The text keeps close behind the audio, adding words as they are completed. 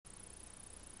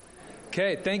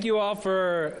Okay, thank you all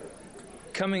for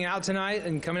coming out tonight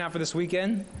and coming out for this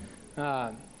weekend.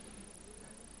 It's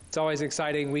always an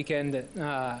exciting weekend,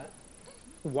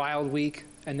 wild week,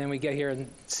 and then we get here and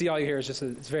see all you here. It's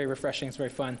very refreshing. It's very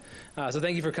fun. So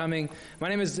thank you for coming. My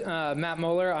name is Matt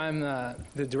Moeller. I'm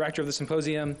the director of the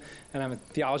symposium, and I'm a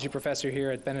theology professor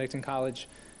here at Benedictine College.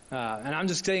 And I'm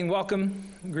just saying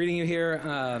welcome, greeting you here,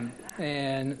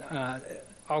 and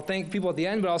I'll thank people at the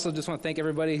end, but also just want to thank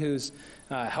everybody who's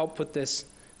helped put this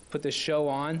show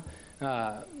on.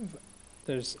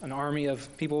 There's an army of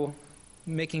people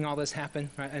making all this happen,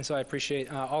 right? And so I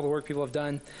appreciate all the work people have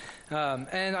done.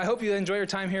 And I hope you enjoy your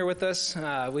time here with us.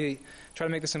 We try to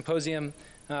make the symposium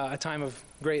a time of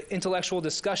great intellectual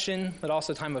discussion, but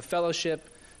also a time of fellowship,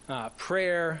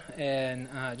 prayer, and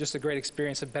just a great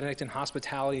experience of Benedictine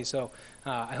hospitality. So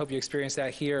I hope you experience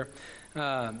that here.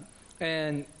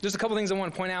 And just a couple things I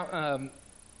want to point out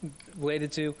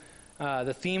related to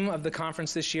the theme of the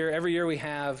conference this year. Every year we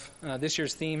have, this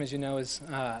year's theme, as you know, is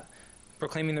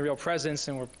proclaiming the real presence,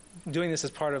 and we're doing this as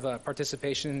part of a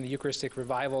participation in the Eucharistic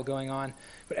revival going on.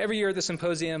 But every year at the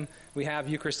symposium, we have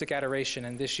Eucharistic adoration,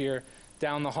 and this year,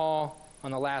 down the hall, on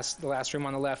the last room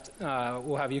on the left,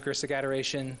 we'll have Eucharistic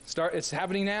adoration. It's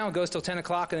happening now, it goes till 10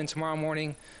 o'clock, and then tomorrow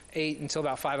morning, 8 until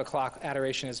about 5 o'clock,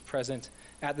 adoration is present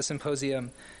at the symposium.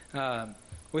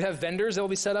 We have vendors that will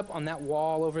be set up on that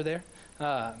wall over there.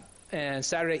 And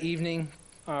Saturday evening,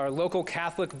 our local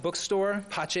Catholic bookstore,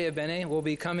 Pace e Bene, will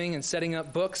be coming and setting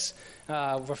up books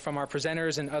from our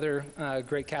presenters and other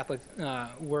great Catholic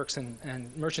works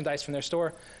and merchandise from their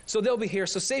store. So they'll be here.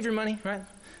 So save your money,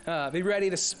 right? Be ready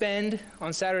to spend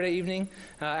on Saturday evening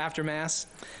after Mass.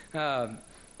 And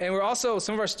we're also,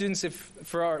 some of our students,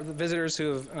 for our visitors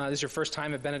who have, this is your first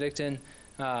time at Benedictine,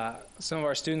 some of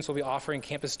our students will be offering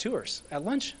campus tours at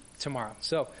lunch tomorrow.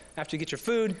 So after you get your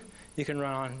food, you can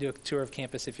run on and do a tour of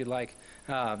campus if you'd like,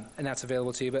 and that's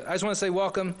available to you. But I just want to say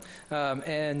welcome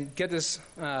and get this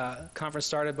conference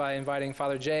started by inviting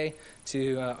Father J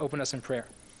to open us in prayer.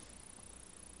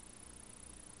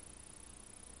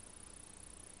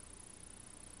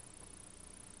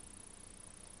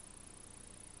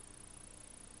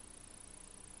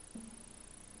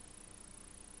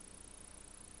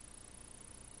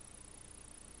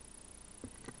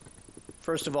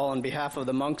 First of all, on behalf of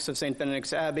the monks of St.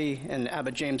 Benedict's Abbey and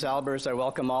Abbot James Albers, I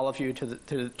welcome all of you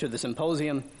to the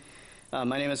symposium.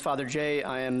 My name is Father J.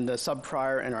 I am the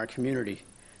sub-prior in our community.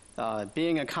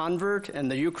 Being a convert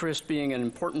and the Eucharist being an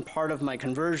important part of my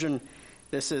conversion,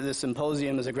 this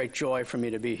symposium is a great joy for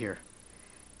me to be here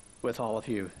with all of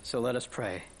you. So let us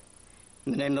pray.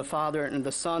 In the name of the Father, and of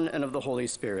the Son, and of the Holy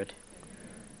Spirit.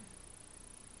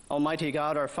 Almighty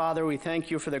God, our Father, we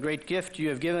thank you for the great gift you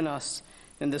have given us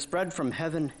and this bread from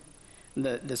heaven,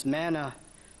 this manna,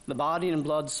 the body and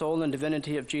blood, soul and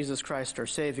divinity of Jesus Christ, our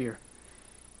Savior.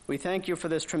 We thank you for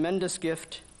this tremendous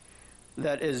gift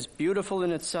that is beautiful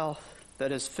in itself,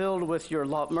 that is filled with your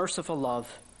merciful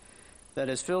love, that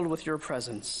is filled with your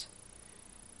presence.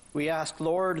 We ask,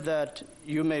 Lord, that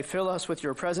you may fill us with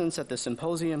your presence at the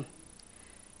symposium,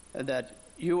 that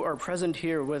you are present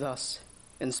here with us,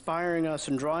 inspiring us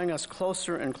and drawing us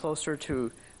closer and closer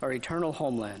to our eternal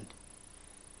homeland.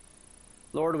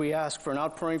 Lord, we ask for an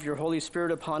outpouring of your Holy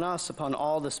Spirit upon us, upon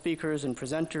all the speakers and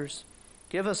presenters.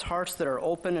 Give us hearts that are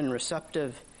open and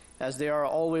receptive, as they are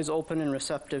always open and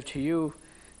receptive to you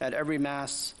at every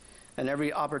Mass and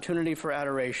every opportunity for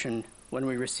adoration when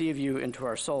we receive you into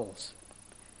our souls.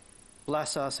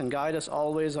 Bless us and guide us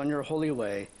always on your holy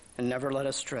way, and never let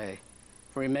us stray,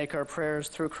 for we make our prayers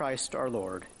through Christ our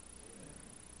Lord.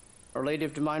 Our Lady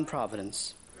of Divine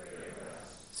Providence,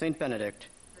 Saint Benedict,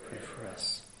 pray for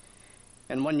us.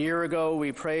 And 1 year ago,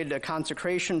 we prayed a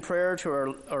consecration prayer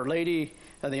to Our Lady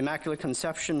of the Immaculate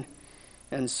Conception.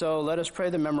 And so let us pray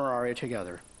the Memorare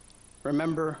together.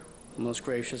 Remember, most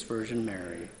gracious Virgin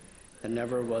Mary, that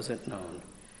never was it known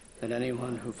that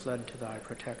anyone who fled to thy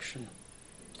protection,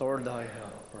 implored thy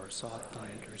help, or sought thy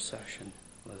intercession,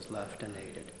 was left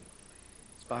unaided.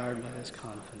 Inspired by this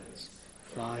confidence,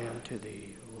 fly unto thee,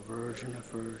 O Virgin of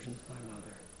Virgins, my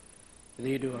Mother. To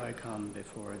thee do I come,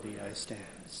 before thee I stand,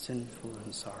 sinful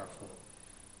and sorrowful.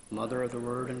 Mother of the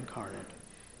Word incarnate,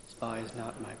 despise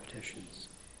not my petitions,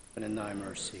 but in thy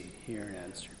mercy hear and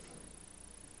answer me.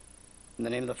 In the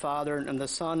name of the Father, and of the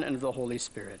Son, and of the Holy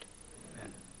Spirit.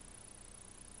 Amen.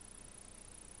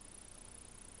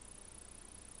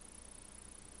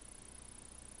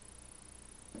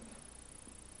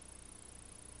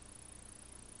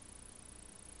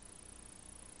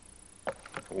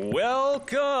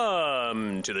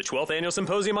 Welcome to the 12th Annual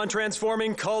Symposium on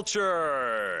Transforming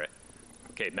Culture.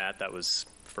 Okay, Matt, that was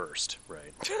first,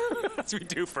 right? As we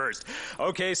do first.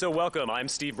 Okay, so welcome. I'm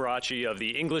Steve Maracci of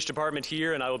the English department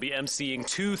here, and I will be emceeing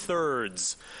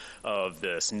 2/3 of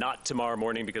this. Not tomorrow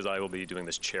morning, because I will be doing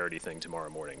this charity thing tomorrow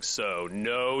morning. So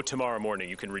no tomorrow morning.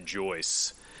 You can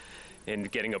rejoice in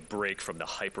getting a break from the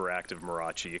hyperactive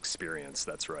Maracci experience.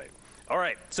 That's right. All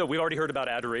right, so we've already heard about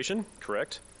adoration,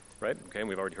 correct? Right? Okay,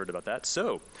 we've already heard about that.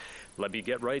 So let me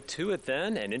get right to it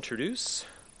then and introduce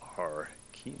our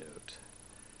keynote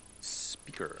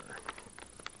speaker,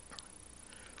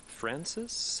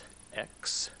 Francis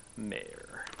X.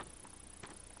 Maier.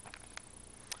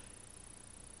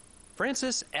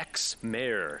 Francis X.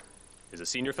 Maier is a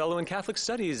senior fellow in Catholic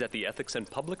Studies at the Ethics and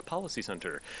Public Policy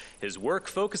Center. His work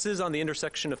focuses on the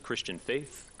intersection of Christian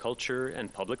faith, culture,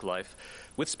 and public life,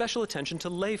 with special attention to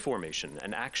lay formation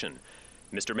and action.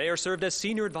 Mr. Maier served as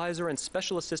senior advisor and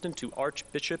special assistant to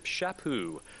Archbishop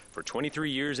Chaput for 23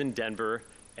 years in Denver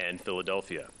and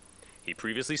Philadelphia. He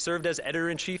previously served as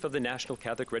editor-in-chief of the National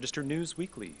Catholic Register News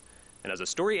Weekly, and as a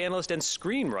story analyst and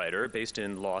screenwriter based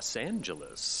in Los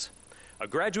Angeles. A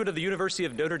graduate of the University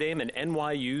of Notre Dame and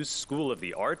NYU's School of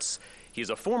the Arts, he is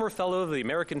a former fellow of the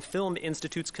American Film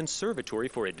Institute's Conservatory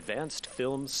for Advanced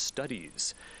Film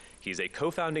Studies. He's a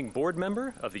co-founding board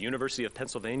member of the University of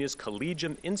Pennsylvania's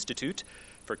Collegium Institute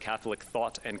for Catholic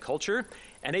Thought and Culture,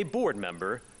 and a board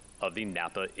member of the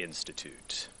Napa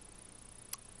Institute.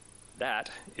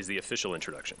 That is the official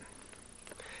introduction.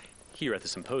 Here at the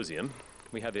symposium,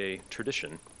 we have a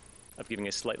tradition of giving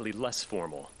a slightly less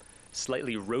formal,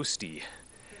 slightly roasty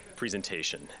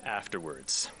presentation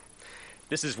afterwards.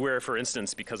 This is where, for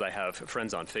instance, because I have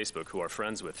friends on Facebook who are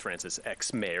friends with Francis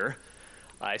X. Maier,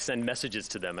 I send messages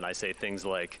to them and I say things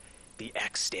like, "The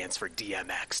X stands for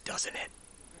DMX, doesn't it?"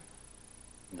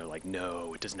 And they're like,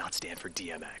 "No, it does not stand for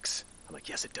DMX." I'm like,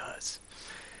 "Yes, it does."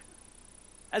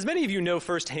 As many of you know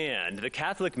firsthand, the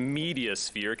Catholic media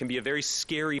sphere can be a very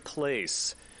scary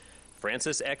place.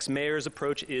 Francis X. Maier's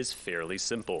approach is fairly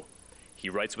simple. He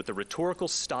writes with the rhetorical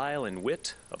style and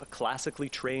wit of a classically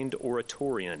trained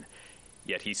oratorian,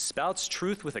 yet he spouts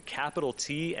truth with a capital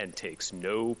T and takes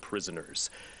no prisoners.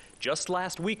 Just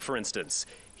last week, for instance,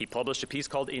 he published a piece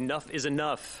called "Enough is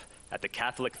Enough" at the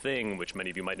Catholic Thing, which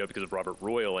many of you might know because of Robert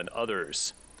Royal and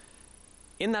others.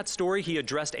 In that story, he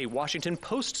addressed a Washington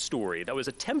Post story that was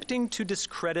attempting to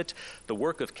discredit the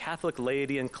work of Catholic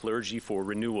laity and clergy for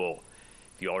renewal.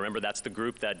 If you all remember, that's the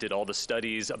group that did all the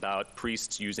studies about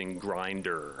priests using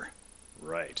Grindr.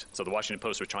 Right. So the Washington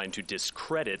Post was trying to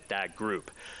discredit that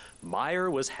group.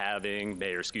 Maier was having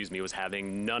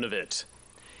none of it.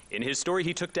 In his story,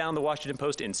 he took down the Washington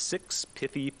Post in 6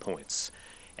 pithy points,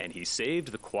 and he saved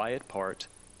the quiet part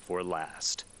for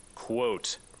last.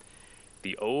 Quote,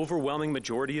 "The overwhelming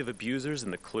majority of abusers in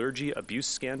the clergy abuse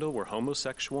scandal were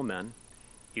homosexual men.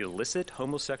 Illicit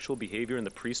homosexual behavior in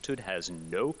the priesthood has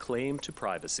no claim to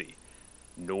privacy,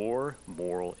 nor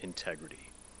moral integrity."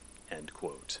 End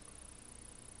quote.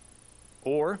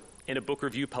 Or, in a book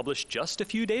review published just a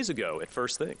few days ago at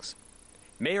First Things,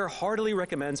 Maier heartily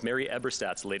recommends Mary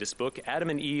Eberstadt's latest book, Adam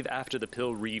and Eve After the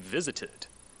Pill Revisited.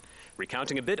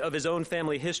 Recounting a bit of his own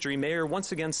family history, Maier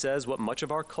once again says what much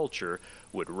of our culture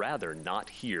would rather not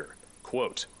hear.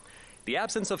 Quote, "The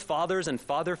absence of fathers and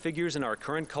father figures in our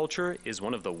current culture is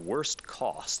one of the worst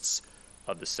costs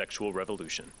of the sexual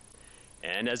revolution.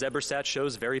 And as Eberstadt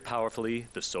shows very powerfully,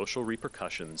 the social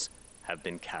repercussions have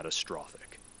been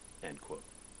catastrophic." End quote.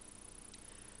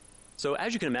 So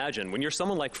as you can imagine, when you're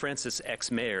someone like Francis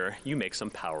X. Maier, you make some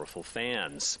powerful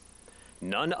fans.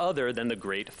 None other than the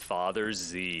great Father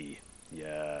Z.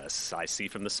 Yes, I see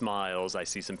from the smiles, I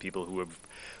see some people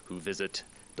who visit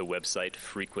the website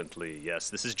frequently.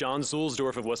 Yes, this is John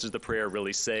Zulsdorf of What Does the Prayer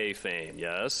Really Say fame.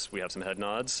 Yes, we have some head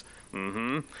nods.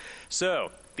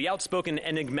 So, the outspoken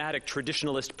enigmatic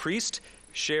traditionalist priest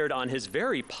shared on his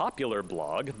very popular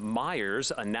blog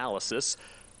Maier's analysis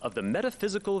of the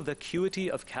metaphysical vacuity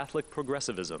of Catholic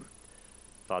progressivism.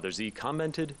 Father Z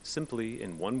commented simply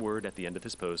in one word at the end of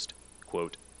his post,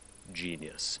 quote,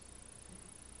 "Genius,"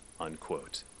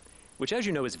 unquote. Which, as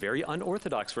you know, is very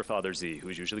unorthodox for Father Z, who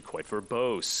is usually quite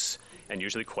verbose and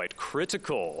usually quite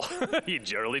critical. He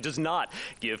generally does not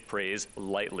give praise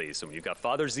lightly. So when you've got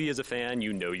Father Z as a fan,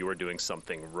 you know you are doing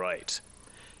something right.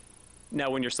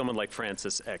 Now, when you're someone like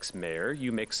Francis X. Maier,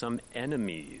 you make some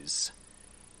enemies.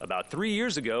 About 3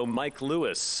 years ago, Mike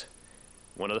Lewis,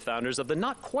 one of the founders of the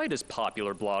not quite as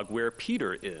popular blog Where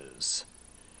Peter Is,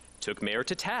 took Maier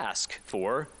to task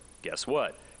for, guess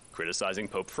what, criticizing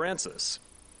Pope Francis.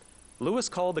 Lewis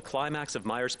called the climax of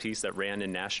Maier's piece that ran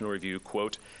in National Review,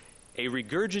 quote, "a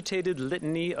regurgitated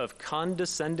litany of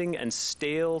condescending and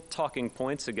stale talking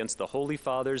points against the Holy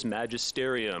Father's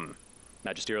magisterium,"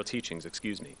 magisterial teachings,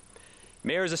 excuse me.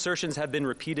 Maier's assertions have been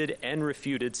repeated and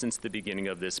refuted since the beginning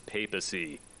of this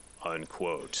papacy,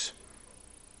 unquote.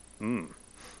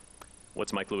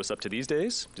 What's Mike Lewis up to these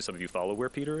days? Do some of you follow where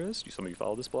Peter is? Do some of you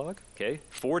follow this blog? Okay.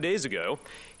 4 days ago,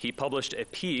 he published a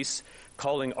piece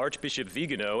calling Archbishop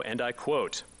Vigano, and I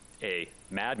quote, a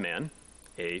madman,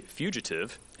 a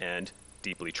fugitive, and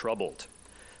deeply troubled.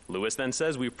 Lewis then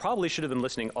says we probably should have been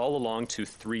listening all along to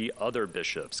 3 other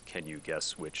bishops. Can you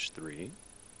guess which 3?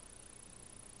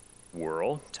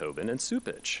 Whirl, Tobin, and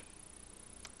Supich.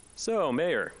 So,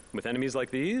 Maier, with enemies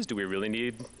like these, do we really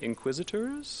need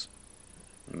inquisitors?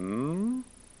 But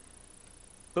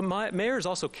Maier is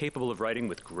also capable of writing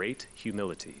with great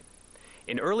humility.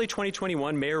 In early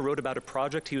 2021, Maier wrote about a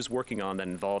project he was working on that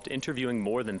involved interviewing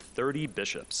more than 30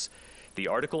 bishops. The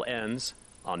article ends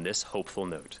on this hopeful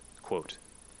note, quote,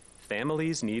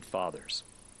 "Families need fathers.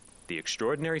 The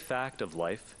extraordinary fact of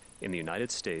life in the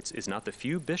United States is not the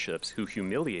few bishops who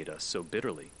humiliate us so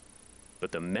bitterly,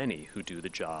 but the many who do the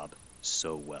job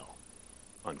so well,"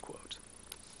 unquote.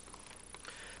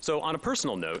 So on a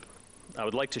personal note, I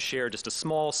would like to share just a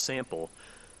small sample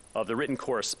of the written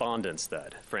correspondence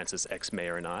that Francis X.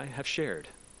 Maier and I have shared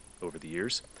over the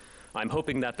years. I'm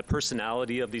hoping that the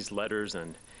personality of these letters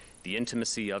and the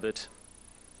intimacy of it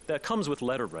that comes with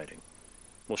letter writing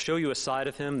will show you a side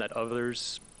of him that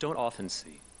others don't often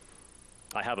see.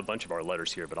 I have a bunch of our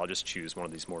letters here, but I'll just choose one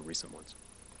of these more recent ones.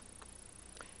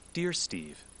 Dear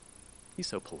Steve, he's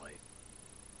so polite.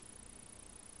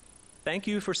 Thank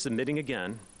you for submitting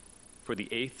again for the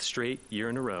 8th straight year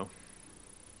in a row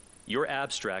your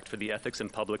abstract for the Ethics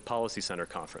and Public Policy Center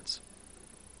conference.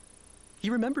 He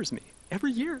remembers me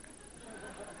every year.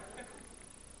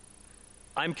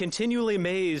 I'm continually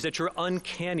amazed at your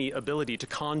uncanny ability to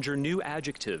conjure new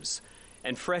adjectives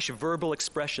and fresh verbal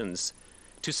expressions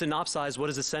to synopsize what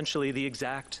is essentially the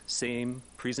exact same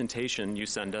presentation you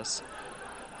send us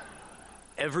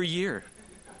every year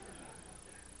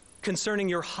concerning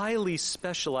your highly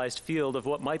specialized field of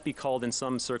what might be called in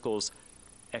some circles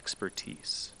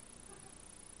expertise.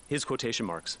 His quotation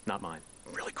marks, not mine.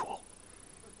 Really cool.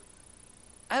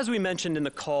 As we mentioned in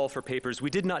the call for papers, we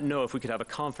did not know if we could have a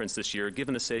conference this year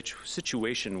given the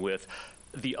situation with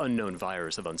the unknown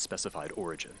virus of unspecified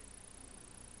origin.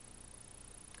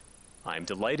 I am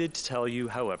delighted to tell you,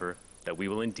 however, that we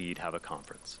will indeed have a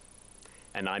conference.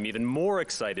 And I'm even more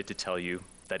excited to tell you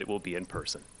that it will be in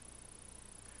person.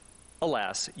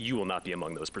 Alas, you will not be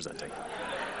among those presenting.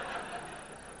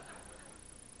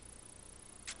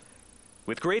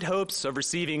 With great hopes of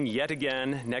receiving yet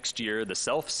again next year the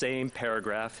self-same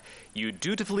paragraph, you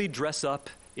dutifully dress up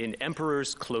in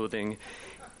emperor's clothing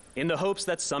in the hopes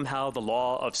that somehow the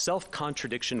law of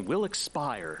self-contradiction will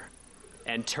expire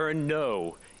and turn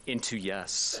no into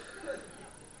yes.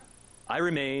 I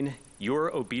remain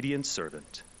your obedient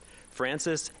servant,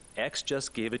 Francis X.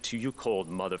 Just gave it to you cold,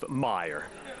 Maier.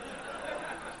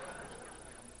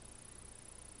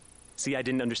 See, I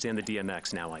didn't understand the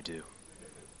DMX, now I do.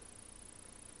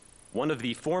 One of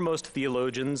the foremost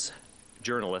theologians,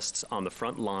 journalists on the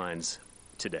front lines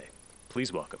today.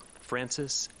 Please welcome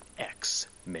Francis X.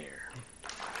 Maier.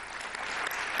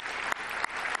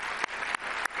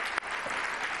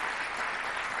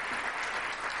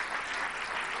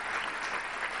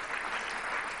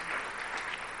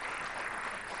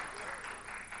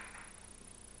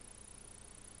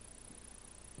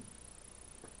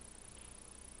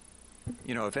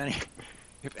 You know, if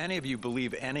any of you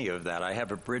believe any of that, I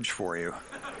have a bridge for you.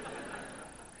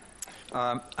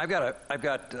 I've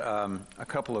got a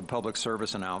couple of public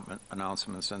service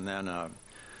announcements, and then a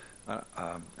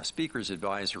speaker's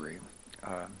advisory.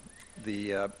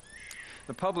 The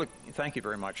public. Thank you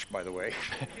very much, by the way.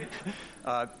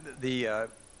 I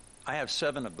have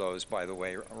 7 of those, by the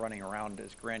way, running around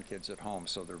as grandkids at home,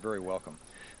 so they're very welcome.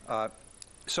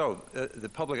 So, the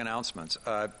public announcements.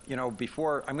 You know,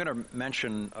 before, I'm going to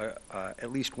mention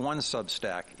at least one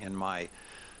Substack in my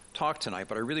talk tonight,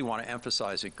 but I really want to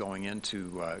emphasize it going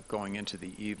into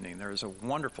the evening. There is a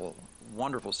wonderful,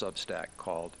 wonderful Substack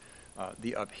called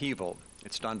The Upheaval.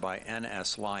 It's done by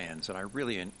N.S. Lyons, and I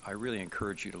really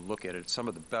encourage you to look at it. It's some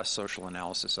of the best social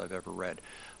analysis I've ever read.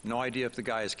 No idea if the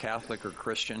guy is Catholic or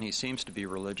Christian. He seems to be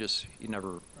religious. He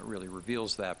never really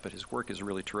reveals that, but his work is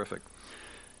really terrific.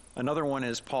 Another one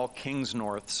is Paul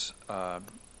Kingsnorth's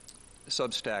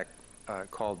Substack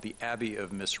called The Abbey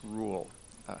of Misrule.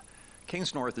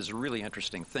 Kingsnorth is a really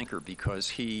interesting thinker because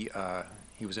he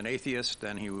was an atheist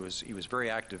and he was very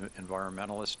active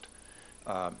environmentalist.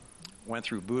 Went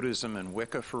through Buddhism and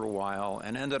Wicca for a while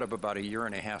and ended up about a year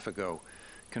and a half ago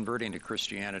converting to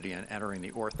Christianity and entering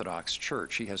the Orthodox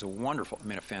Church. He has a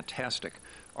fantastic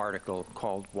article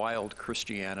called Wild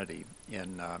Christianity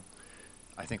in,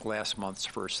 I think, last month's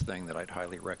First Thing that I'd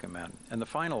highly recommend. And the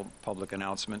final public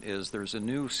announcement is there's a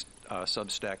new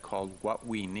Substack called What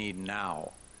We Need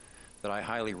Now that I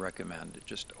highly recommend. It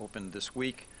just opened this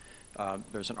week.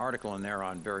 There's an article in there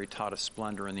on Veritatis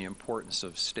Splendor and the importance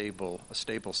of a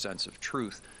stable sense of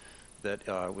truth that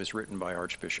was written by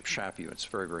Archbishop Chaput. It's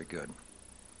very, very good.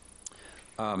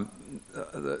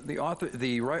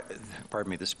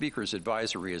 The speaker's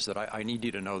advisory is that I need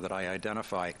you to know that I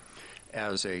identify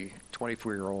as a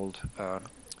 24-year-old,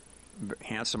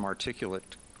 handsome,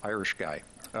 articulate Irish guy.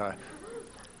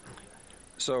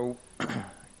 So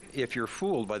if you're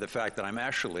fooled by the fact that I'm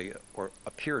actually, or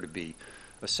appear to be,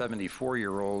 a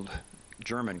 74-year-old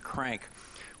German crank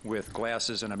with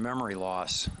glasses and a memory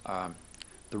loss,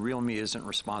 the real me isn't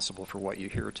responsible for what you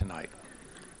hear tonight.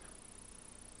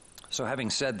 So having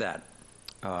said that,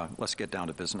 let's get down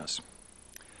to business.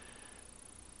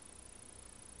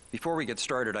 Before we get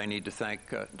started, I need to thank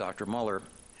Dr. Muller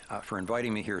for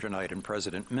inviting me here tonight and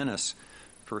President Minnis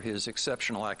for his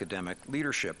exceptional academic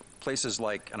leadership. Places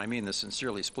like, and I mean this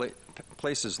sincerely,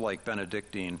 places like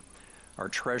Benedictine are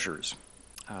treasures.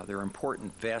 They're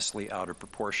important, vastly out of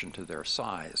proportion to their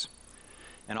size.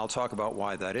 And I'll talk about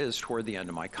why that is toward the end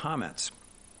of my comments.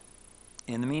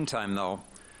 In the meantime, though,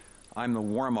 I'm the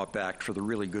warm-up act for the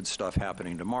really good stuff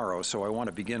happening tomorrow, so I want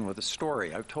to begin with a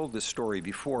story. I've told this story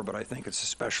before, but I think it's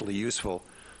especially useful,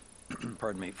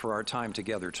 pardon me, for our time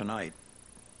together tonight.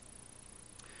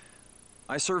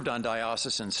 I served on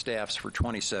diocesan staffs for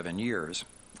 27 years,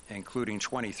 including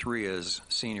 23 as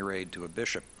senior aide to a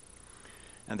bishop.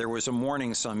 And there was a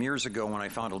morning some years ago when I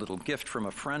found a little gift from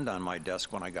a friend on my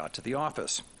desk when I got to the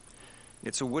office.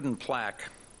 It's a wooden plaque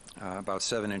about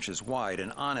 7 inches wide,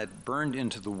 and on it, burned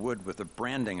into the wood with a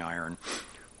branding iron,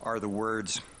 are the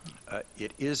words,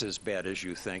 "It is as bad as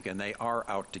you think, and they are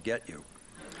out to get you."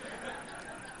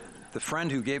 The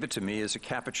friend who gave it to me is a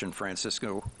Capuchin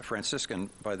Franciscan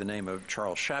by the name of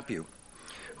Charles Chaput,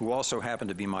 who also happened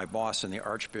to be my boss and the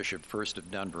Archbishop first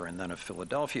of Denver and then of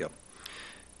Philadelphia.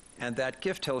 And that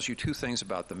gift tells you two things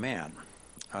about the man.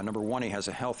 Number one, he has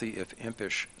a healthy, if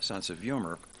impish, sense of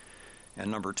humor. And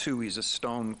number two, he's a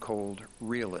stone-cold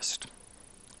realist.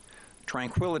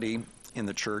 Tranquility in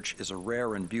the church is a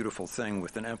rare and beautiful thing,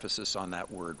 with an emphasis on that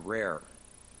word rare.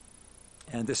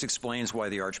 And this explains why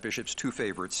the Archbishop's two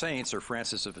favorite saints are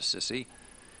Francis of Assisi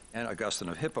and Augustine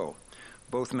of Hippo.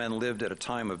 Both men lived at a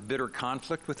time of bitter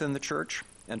conflict within the church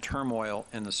and turmoil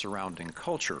in the surrounding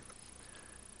culture.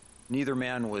 Neither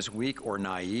man was weak or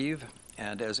naive,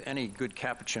 and as any good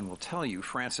Capuchin will tell you,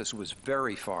 Francis was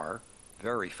very far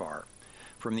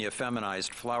from the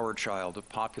effeminized flower child of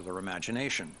popular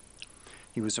imagination.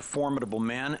 He was a formidable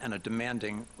man and a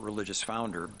demanding religious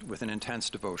founder with an intense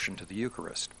devotion to the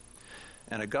Eucharist.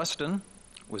 And Augustine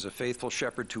was a faithful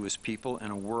shepherd to his people in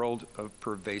a world of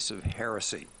pervasive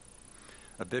heresy.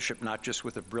 A bishop not just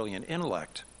with a brilliant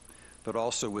intellect, but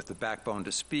also with the backbone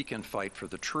to speak and fight for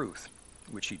the truth,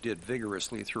 which he did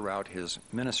vigorously throughout his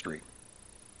ministry.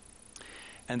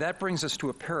 And that brings us to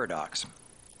a paradox.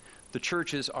 The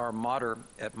church is our mater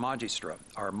et magistra,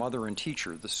 our mother and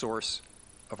teacher, the source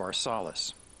of our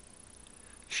solace.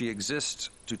 She exists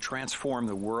to transform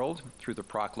the world through the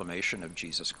proclamation of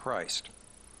Jesus Christ.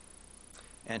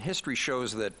 And history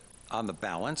shows that, on the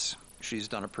balance, she's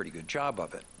done a pretty good job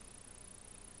of it.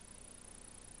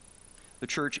 The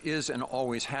church is and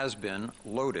always has been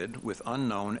loaded with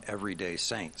unknown everyday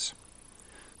saints,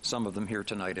 some of them here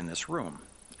tonight in this room,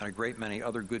 and a great many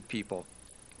other good people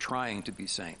trying to be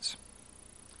saints.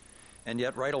 And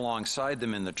yet, right alongside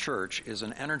them in the church is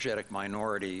an energetic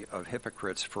minority of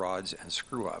hypocrites, frauds, and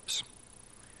screw-ups.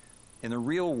 In the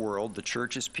real world, the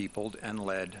church is peopled and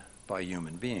led by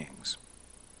human beings.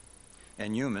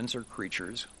 And humans are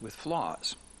creatures with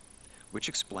flaws, which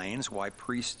explains why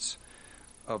priests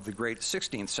of the great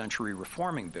 16th century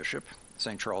reforming bishop,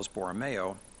 St. Charles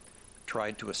Borromeo,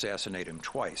 tried to assassinate him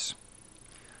twice.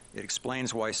 It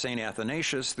explains why St.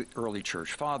 Athanasius, the early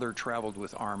church father, traveled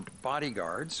with armed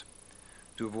bodyguards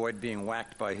to avoid being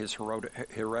whacked by his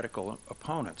heretical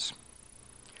opponents.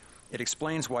 It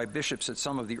explains why bishops at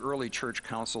some of the early church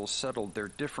councils settled their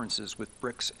differences with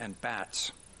bricks and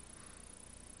bats.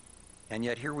 And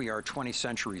yet here we are 20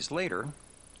 centuries later,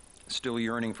 still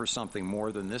yearning for something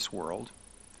more than this world,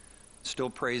 still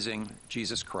praising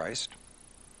Jesus Christ,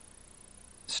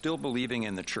 still believing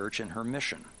in the church and her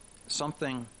mission.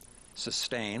 Something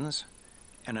sustains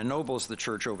and ennobles the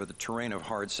church over the terrain of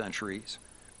hard centuries,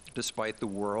 despite the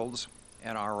world's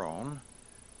and our own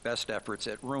best efforts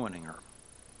at ruining her.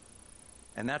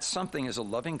 And that something is a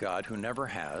loving God who never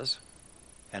has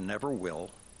and never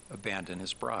will abandon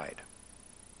his bride.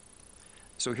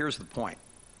 So here's the point.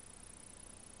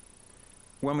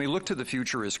 When we look to the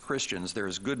future as Christians, there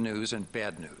is good news and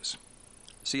bad news.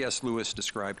 C.S. Lewis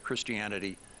described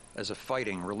Christianity as a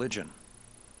fighting religion.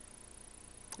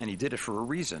 And he did it for a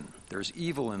reason. There's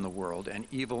evil in the world and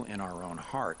evil in our own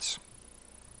hearts.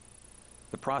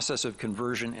 The process of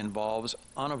conversion involves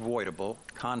unavoidable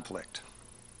conflict.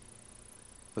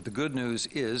 But the good news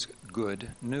is good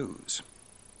news.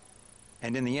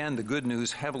 And in the end, the good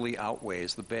news heavily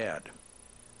outweighs the bad.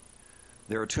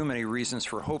 There are too many reasons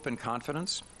for hope and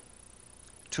confidence,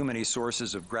 too many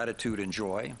sources of gratitude and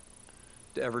joy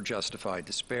to ever justify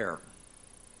despair.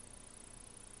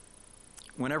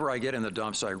 Whenever I get in the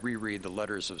dumps, I reread the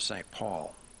letters of St.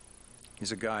 Paul.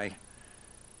 He's a guy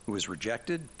who was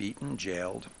rejected, beaten,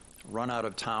 jailed, run out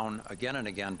of town again and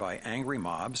again by angry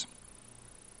mobs,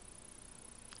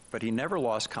 but he never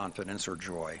lost confidence or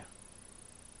joy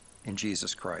in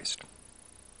Jesus Christ.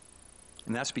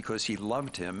 And that's because he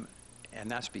loved him,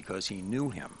 and that's because he knew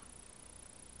him.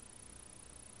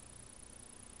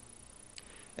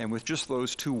 And with just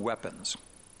those two weapons,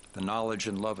 the knowledge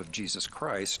and love of Jesus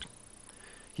Christ,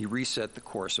 he reset the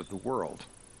course of the world.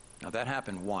 Now that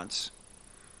happened once,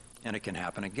 and it can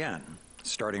happen again,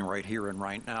 starting right here and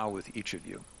right now with each of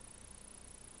you.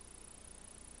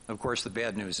 Of course, the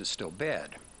bad news is still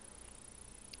bad.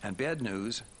 And bad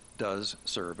news does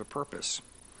serve a purpose.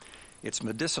 It's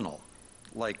medicinal,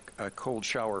 like a cold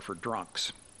shower for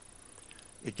drunks.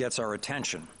 It gets our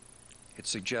attention. It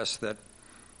suggests that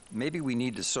maybe we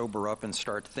need to sober up and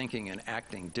start thinking and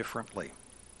acting differently.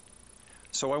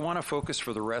 So I want to focus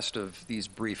for the rest of these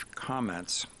brief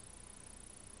comments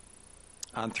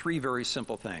on three very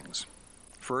simple things.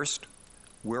 First,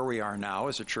 where we are now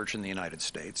as a church in the United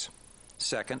States.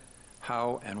 Second,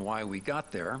 how and why we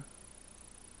got there.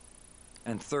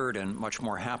 And third, and much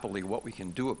more happily, what we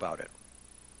can do about it.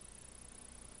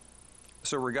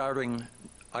 So regarding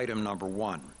item number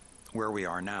one, where we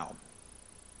are now.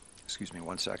 Excuse me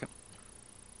one second.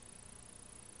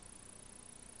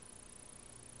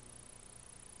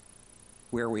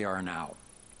 Where we are now.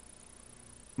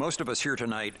 Most of us here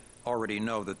tonight already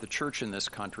know that the church in this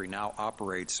country now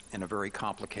operates in a very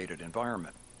complicated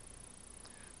environment.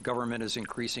 Government is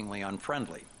increasingly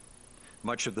unfriendly.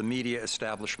 Much of the media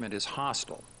establishment is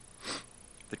hostile.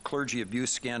 The clergy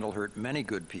abuse scandal hurt many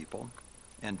good people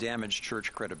and damaged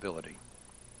church credibility.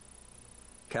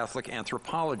 Catholic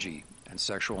anthropology and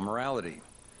sexual morality,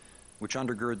 which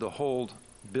undergird the whole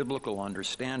biblical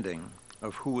understanding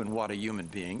of who and what a human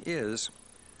being is,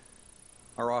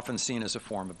 are often seen as a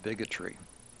form of bigotry.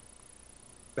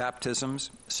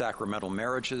 Baptisms, sacramental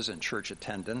marriages, and church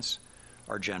attendance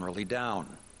are generally down.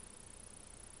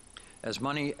 As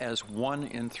many as 1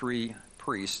 in 3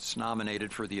 priests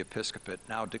nominated for the episcopate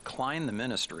now decline the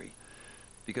ministry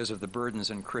because of the burdens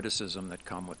and criticism that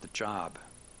come with the job.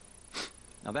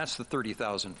 Now that's the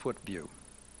 30,000-foot view.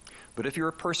 But if you're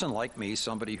a person like me,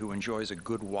 somebody who enjoys a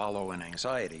good wallow in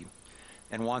anxiety,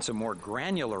 and wants a more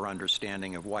granular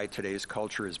understanding of why today's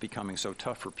culture is becoming so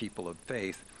tough for people of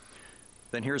faith,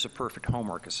 then here's a perfect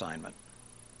homework assignment.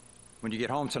 When you get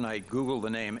home tonight, Google the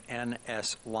name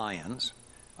N.S. Lyons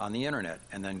on the internet,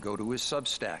 and then go to his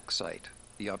Substack site,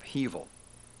 The Upheaval.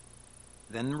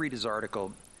 Then read his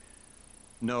article,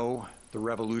 No, the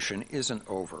Revolution Isn't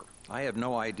Over. I have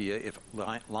no idea if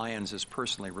Lyons is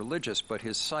personally religious, but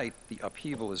his site, The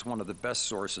Upheaval, is one of the best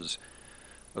sources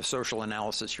of social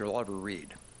analysis you'll ever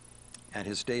read, and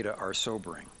his data are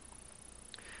sobering.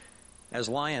 As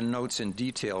Lyon notes in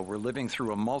detail, we're living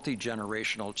through a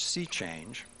multi-generational sea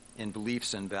change in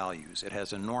beliefs and values. It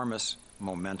has enormous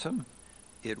momentum.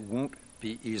 It won't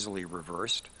be easily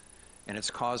reversed, and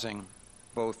it's causing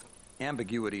both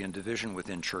ambiguity and division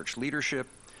within church leadership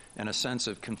and a sense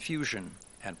of confusion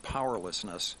and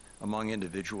powerlessness among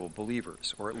individual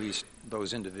believers, or at least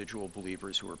those individual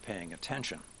believers who are paying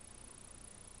attention.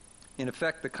 In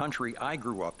effect, the country I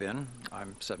grew up in,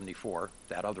 I'm 74,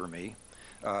 that other me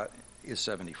is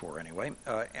 74 anyway,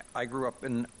 I grew up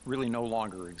in really no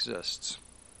longer exists.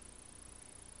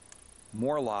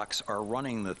 Morlocks are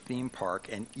running the theme park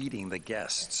and eating the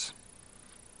guests.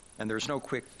 And there's no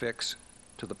quick fix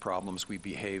to the problems we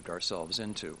behaved ourselves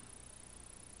into.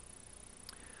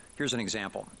 Here's an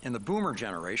example. In the boomer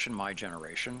generation, my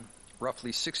generation,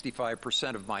 roughly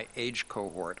 65% of my age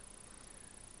cohort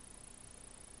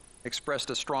expressed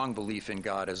a strong belief in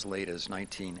God as late as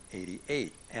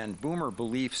 1988. And boomer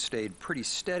belief stayed pretty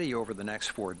steady over the next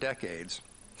 4 decades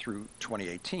through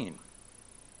 2018.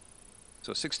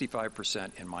 So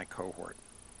 65% in my cohort.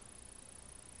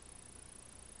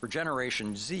 For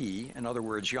Generation Z, in other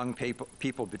words, young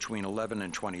people between 11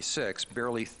 and 26,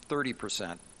 barely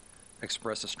 30%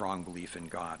 express a strong belief in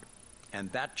God.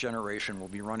 And that generation will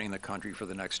be running the country for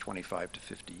the next 25 to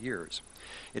 50 years.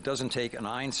 It doesn't take an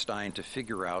Einstein to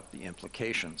figure out the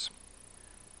implications,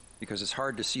 because it's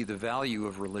hard to see the value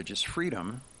of religious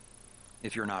freedom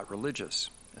if you're not religious,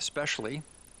 especially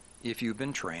if you've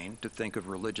been trained to think of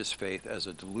religious faith as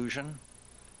a delusion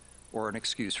or an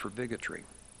excuse for bigotry.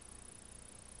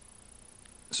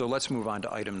 So let's move on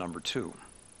to item number 2,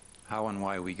 how and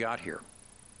why we got here.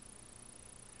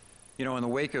 You know, in the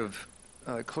wake of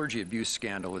clergy abuse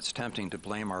scandal, it's tempting to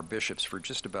blame our bishops for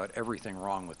just about everything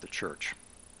wrong with the church.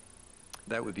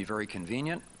 That would be very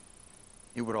convenient.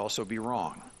 It would also be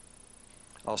wrong.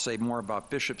 I'll say more about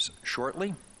bishops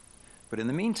shortly, but in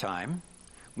the meantime,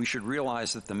 we should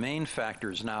realize that the main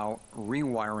factors now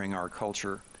rewiring our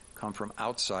culture come from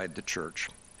outside the church,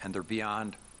 and they're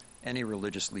beyond any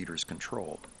religious leader's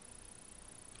control.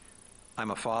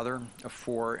 I'm a father of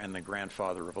 4 and the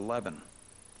grandfather of 11.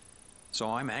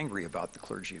 So I'm angry about the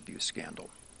clergy abuse scandal.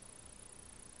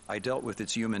 I dealt with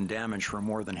its human damage for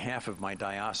more than half of my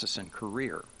diocesan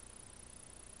career.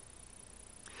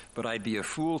 But I'd be a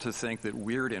fool to think that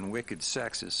weird and wicked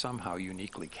sex is somehow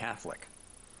uniquely Catholic,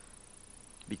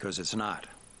 because it's not.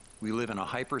 We live in a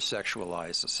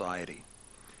hypersexualized society.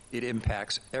 It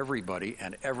impacts everybody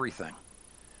and everything,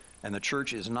 and the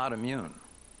church is not immune.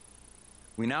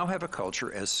 We now have a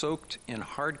culture as soaked in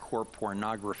hardcore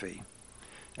pornography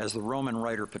as the Roman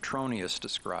writer Petronius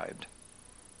described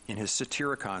in his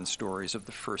Satyricon stories of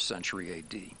the 1st century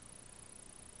A.D.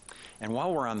 And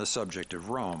while we're on the subject of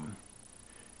Rome,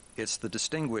 it's the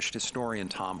distinguished historian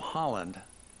Tom Holland,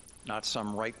 not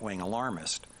some right-wing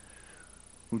alarmist,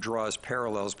 who draws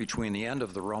parallels between the end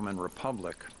of the Roman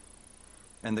Republic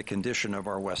and the condition of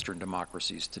our Western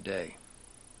democracies today.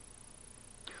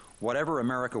 Whatever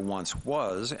America once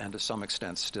was, and to some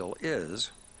extent still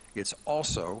is, it's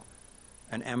also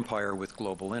an empire with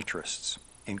global interests,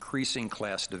 increasing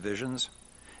class divisions,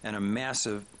 and a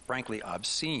massive, frankly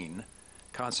obscene,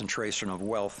 concentration of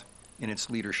wealth in its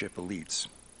leadership elites.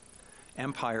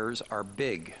 Empires are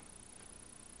big,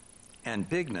 and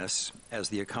bigness, as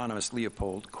the economist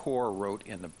Leopold Kohr wrote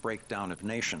in The Breakdown of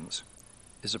Nations,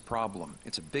 is a problem.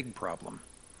 It's a big problem.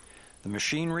 The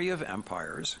machinery of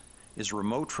empires is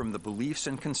remote from the beliefs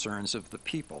and concerns of the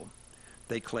people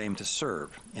they claim to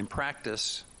serve. In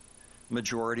practice,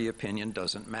 majority opinion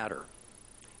doesn't matter.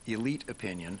 Elite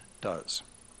opinion does.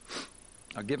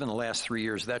 Now, given the last 3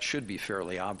 years, that should be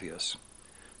fairly obvious.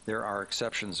 There are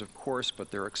exceptions, of course,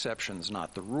 but they're exceptions,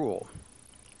 not the rule.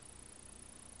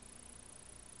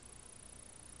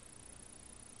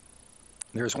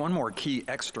 There's one more key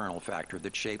external factor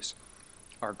that shapes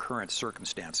our current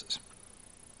circumstances.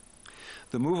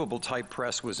 The movable type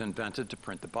press was invented to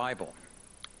print the Bible,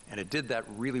 and it did that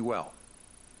really well.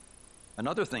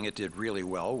 Another thing it did really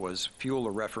well was fuel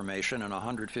a Reformation and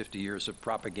 150 years of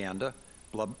propaganda,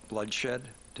 bloodshed,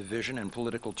 division, and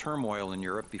political turmoil in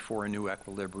Europe before a new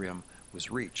equilibrium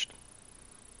was reached.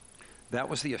 That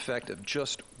was the effect of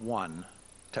just one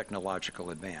technological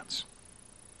advance.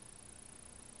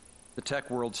 The tech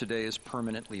world today is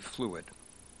permanently fluid.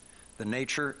 The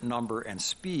nature, number, and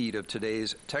speed of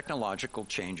today's technological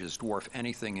changes dwarf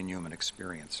anything in human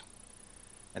experience.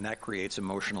 And that creates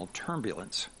emotional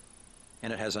turbulence,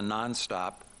 and it has a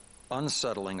nonstop,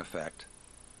 unsettling effect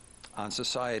on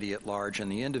society at large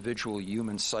and the individual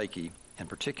human psyche in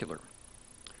particular.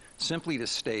 Simply to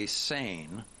stay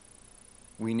sane,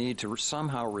 we need to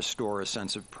somehow restore a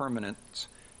sense of permanence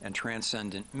and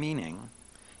transcendent meaning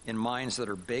in minds that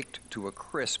are baked to a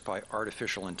crisp by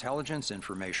artificial intelligence,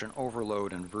 information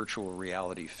overload, and virtual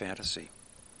reality fantasy.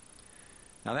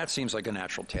 Now that seems like a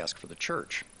natural task for the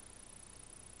church.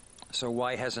 So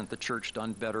why hasn't the church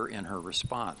done better in her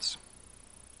response?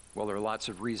 Well, there are lots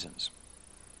of reasons.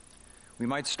 We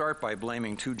might start by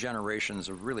blaming 2 generations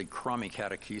of really crummy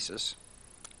catechesis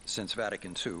since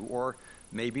Vatican II, or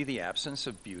maybe the absence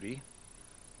of beauty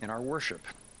in our worship.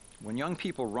 When young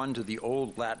people run to the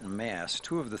old Latin Mass,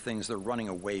 2 of the things they're running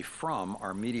away from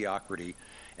are mediocrity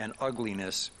and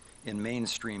ugliness in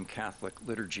mainstream Catholic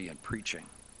liturgy and preaching.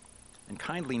 And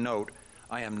kindly note,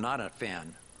 I am not a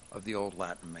fan of the old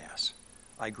Latin Mass.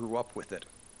 I grew up with it.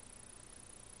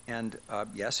 And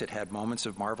yes, it had moments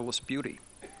of marvelous beauty,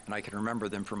 and I can remember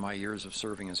them from my years of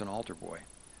serving as an altar boy.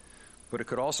 But it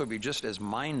could also be just as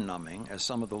mind-numbing as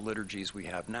some of the liturgies we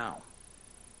have now.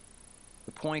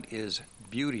 The point is,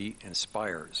 beauty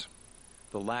inspires.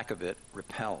 The lack of it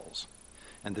repels.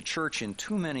 And the church in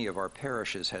too many of our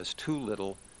parishes has too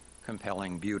little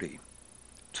compelling beauty,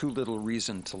 too little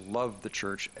reason to love the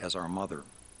church as our mother.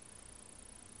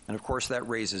 And of course, that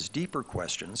raises deeper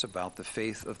questions about the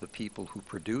faith of the people who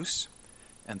produce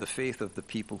and the faith of the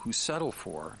people who settle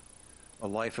for a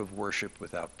life of worship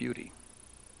without beauty.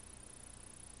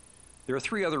 There are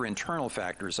three other internal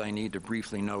factors I need to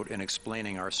briefly note in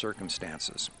explaining our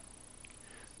circumstances.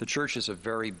 The church is a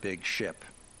very big ship.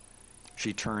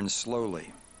 She turns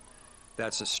slowly.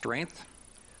 That's a strength,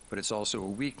 but it's also a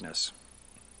weakness.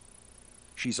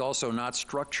 She's also not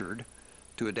structured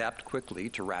to adapt quickly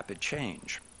to rapid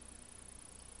change.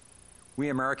 We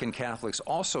American Catholics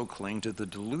also cling to the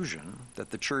delusion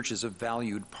that the church is a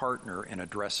valued partner in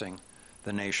addressing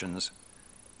the nation's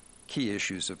key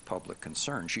issues of public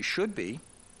concern. She should be.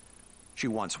 She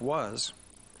once was,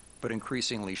 but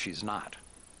increasingly she's not.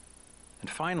 And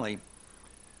finally,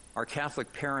 our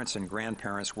Catholic parents and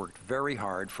grandparents worked very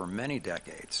hard for many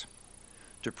decades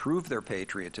to prove their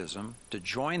patriotism, to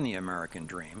join the American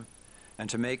dream, and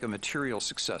to make a material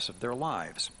success of their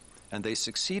lives. And they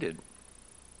succeeded.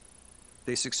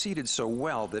 They succeeded so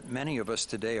well that many of us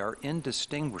today are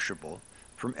indistinguishable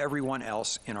from everyone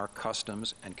else in our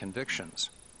customs and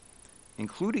convictions,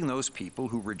 including those people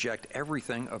who reject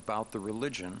everything about the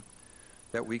religion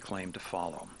that we claim to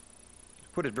follow. To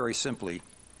put it very simply,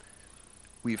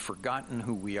 we've forgotten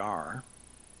who we are,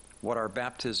 what our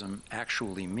baptism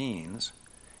actually means,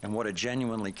 and what a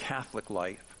genuinely Catholic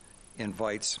life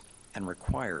invites and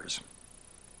requires.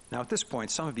 Now, at this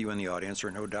point, some of you in the audience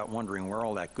are no doubt wondering where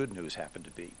all that good news happened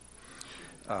to be.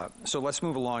 So let's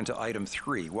move along to item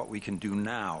 3, what we can do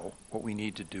now, what we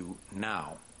need to do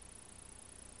now.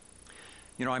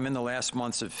 You know, I'm in the last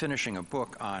months of finishing a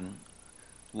book on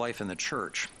life in the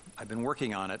church. I've been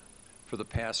working on it for the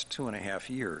past 2.5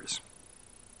 years.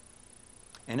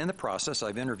 And in the process,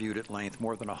 I've interviewed at length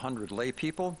more than 100 lay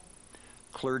people,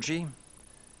 clergy,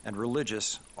 and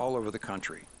religious all over the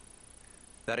country.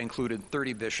 That included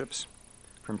 30 bishops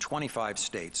from 25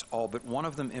 states, all but one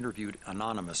of them interviewed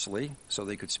anonymously so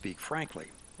they could speak frankly.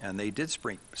 And they did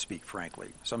speak frankly,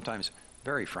 sometimes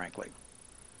very frankly.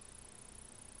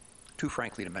 Too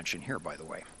frankly to mention here, by the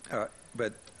way.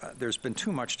 But there's been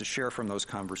too much to share from those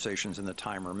conversations in the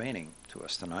time remaining to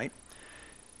us tonight.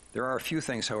 There are a few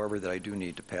things, however, that I do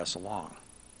need to pass along.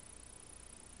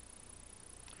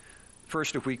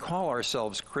 First, if we call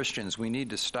ourselves Christians, we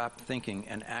need to stop thinking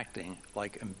and acting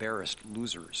like embarrassed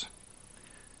losers.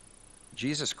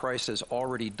 Jesus Christ has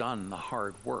already done the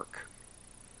hard work.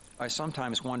 I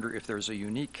sometimes wonder if there's a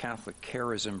unique Catholic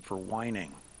charism for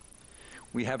whining.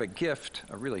 We have a gift,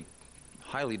 a really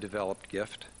highly developed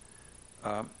gift,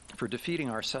 for defeating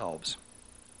ourselves.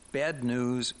 Bad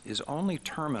news is only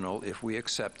terminal if we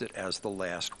accept it as the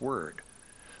last word.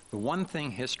 The one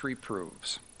thing history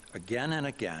proves, again and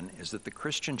again, is that the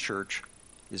Christian church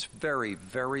is very,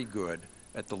 very good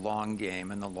at the long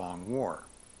game and the long war.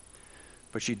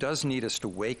 But she does need us to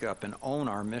wake up and own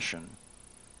our mission,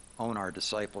 own our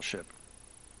discipleship.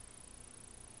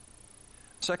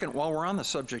 Second, while we're on the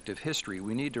subject of history,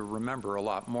 we need to remember a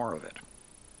lot more of it.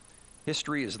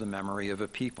 History is the memory of a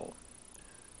people.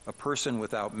 A person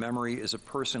without memory is a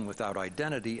person without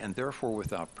identity and therefore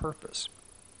without purpose.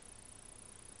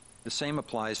 The same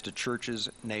applies to churches,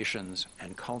 nations,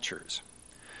 and cultures.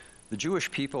 The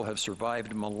Jewish people have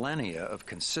survived millennia of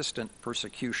consistent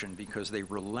persecution because they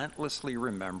relentlessly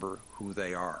remember who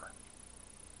they are.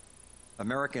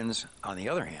 Americans, on the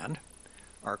other hand,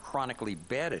 are chronically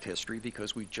bad at history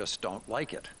because we just don't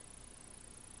like it.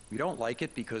 We don't like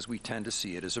it because we tend to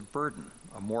see it as a burden,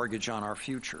 a mortgage on our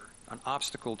future, an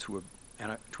obstacle to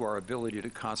our ability to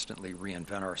constantly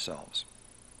reinvent ourselves.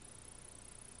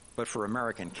 But for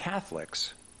American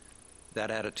Catholics,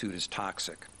 that attitude is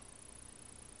toxic.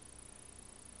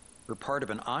 We're part of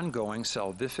an ongoing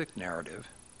salvific narrative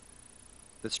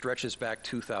that stretches back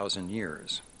 2,000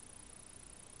 years.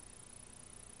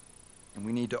 And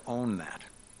we need to own that.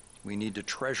 We need to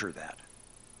treasure that.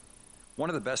 One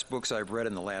of the best books I've read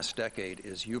in the last decade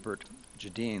is Hubert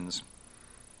Jadin's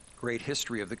Great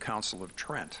History of the Council of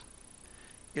Trent.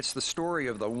 It's the story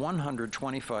of the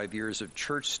 125 years of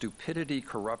church stupidity,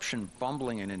 corruption,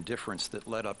 bumbling, and indifference that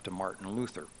led up to Martin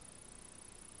Luther.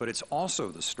 But it's also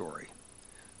the story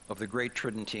of the Great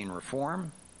Tridentine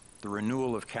Reform, the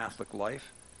renewal of Catholic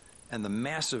life, and the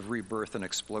massive rebirth and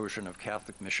explosion of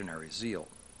Catholic missionary zeal.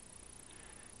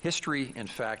 History, in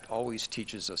fact, always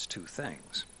teaches us two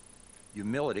things.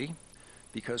 Humility,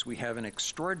 because we have an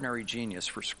extraordinary genius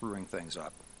for screwing things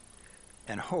up,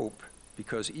 and hope,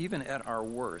 because even at our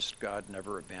worst, God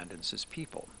never abandons his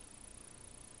people.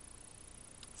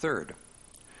 Third,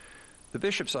 the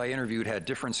bishops I interviewed had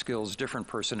different skills, different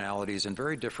personalities, and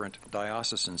very different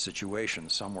diocesan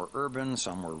situations. Some were urban,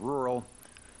 some were rural,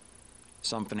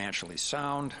 some financially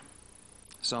sound,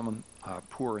 some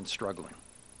poor and struggling.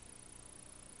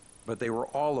 But they were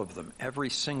all of them, every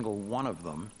single one of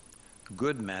them,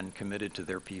 good men committed to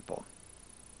their people.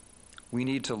 We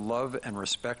need to love and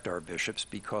respect our bishops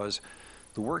because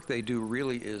the work they do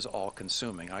really is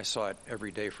all-consuming. I saw it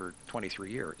every day for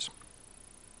 23 years.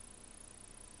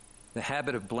 The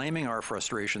habit of blaming our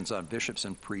frustrations on bishops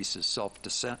and priests is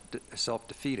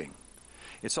self-defeating.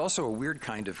 It's also a weird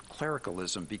kind of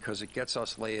clericalism because it gets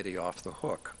us laity off the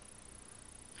hook.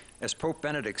 As Pope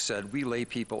Benedict said, we lay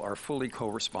people are fully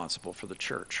co-responsible for the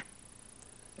church.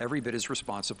 Every bit as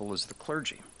responsible as the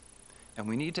clergy, and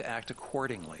we need to act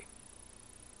accordingly.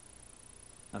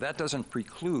 Now, that doesn't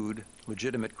preclude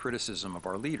legitimate criticism of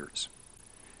our leaders.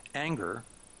 Anger,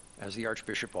 as the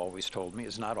Archbishop always told me,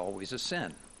 is not always a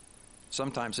sin.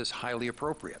 Sometimes it's highly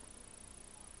appropriate.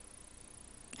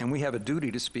 And we have a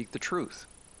duty to speak the truth.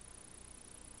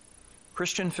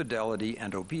 Christian fidelity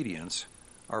and obedience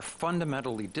are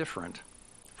fundamentally different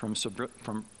from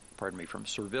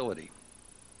servility.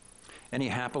 Any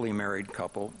happily married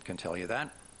couple can tell you that.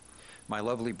 My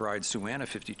lovely bride, Sue Anna,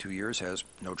 52 years, has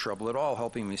no trouble at all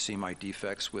helping me see my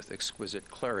defects with exquisite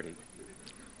clarity.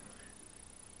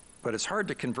 But it's hard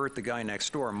to convert the guy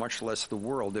next door, much less the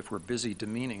world, if we're busy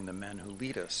demeaning the men who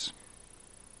lead us.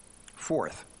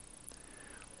 Fourth,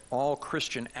 all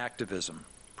Christian activism,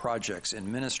 projects,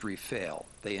 and ministry fail.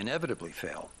 They inevitably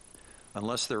fail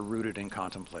unless they're rooted in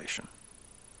contemplation.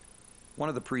 One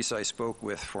of the priests I spoke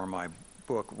with for my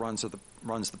book runs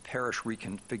the parish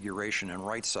reconfiguration and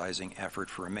right-sizing effort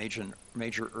for a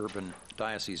major urban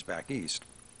diocese back east.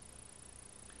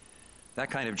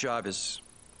 That kind of job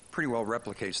pretty well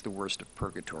replicates the worst of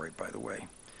purgatory, by the way.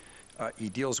 He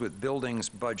deals with buildings,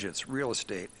 budgets, real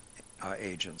estate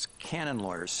agents, canon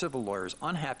lawyers, civil lawyers,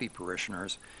 unhappy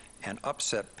parishioners, and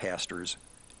upset pastors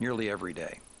nearly every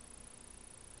day.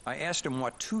 I asked him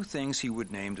what 2 things he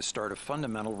would name to start a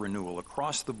fundamental renewal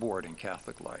across the board in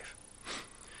Catholic life.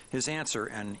 His answer,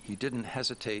 and he didn't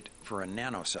hesitate for a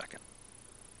nanosecond,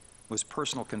 was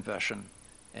personal confession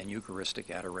and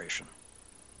Eucharistic adoration.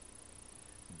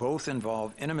 Both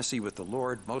involve intimacy with the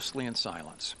Lord, mostly in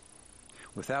silence.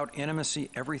 Without intimacy,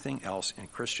 everything else in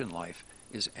Christian life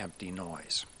is empty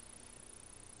noise.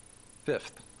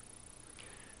 Fifth,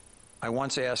 I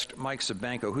once asked Mike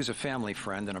Sabanko, who's a family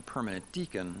friend and a permanent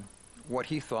deacon, what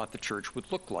he thought the church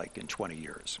would look like in 20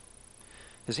 years.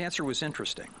 His answer was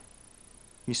interesting.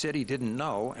 He said he didn't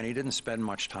know, and he didn't spend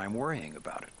much time worrying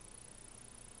about it.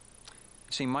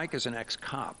 See, Mike is an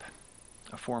ex-cop,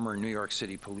 a former New York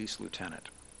City police lieutenant.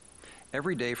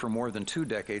 Every day for more than 2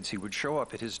 decades, he would show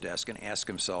up at his desk and ask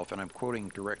himself, and I'm quoting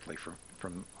directly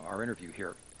from our interview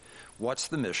here, what's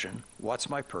the mission? What's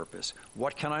my purpose?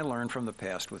 What can I learn from the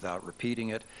past without repeating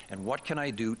it? And what can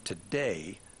I do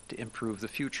today to improve the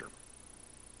future?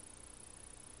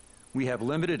 We have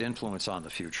limited influence on the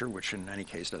future, which in any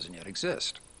case doesn't yet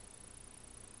exist.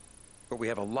 But we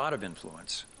have a lot of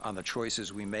influence on the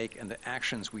choices we make and the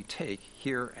actions we take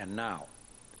here and now.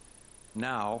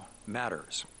 Now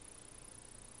matters.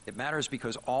 It matters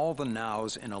because all the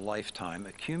nows in a lifetime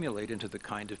accumulate into the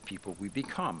kind of people we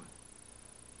become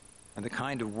and the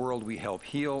kind of world we help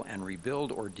heal and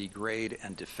rebuild or degrade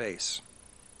and deface.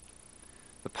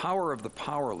 The power of the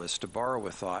powerless, to borrow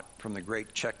a thought from the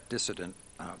great Czech dissident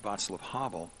Václav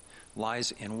Havel,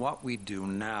 lies in what we do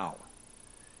now,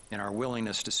 in our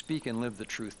willingness to speak and live the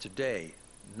truth today,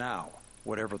 now,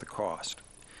 whatever the cost.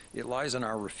 It lies in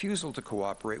our refusal to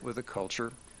cooperate with a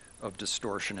culture of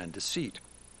distortion and deceit,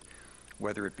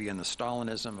 whether it be in the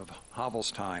Stalinism of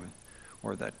Havel's time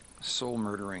or that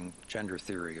soul-murdering gender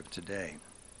theory of today.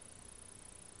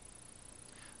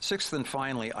 Sixth and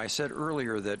finally, I said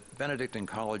earlier that Benedictine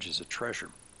College is a treasure.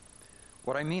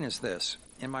 What I mean is this.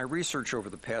 In my research over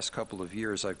the past couple of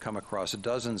years, I've come across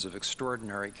dozens of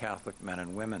extraordinary Catholic men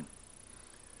and women.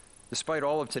 Despite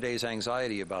all of today's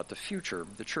anxiety about the future,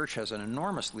 the Church has an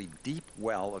enormously deep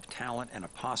well of talent and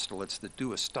apostolates that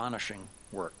do astonishing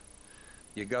work.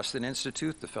 The Augustine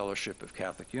Institute, the Fellowship of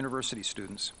Catholic University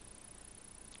Students,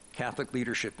 Catholic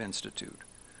Leadership Institute,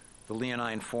 the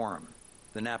Leonine Forum,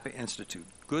 the Napa Institute,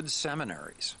 good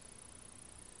seminaries,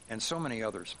 and so many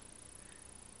others.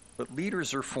 But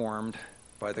leaders are formed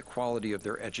by the quality of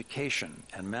their education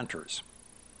and mentors.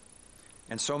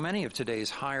 And so many of today's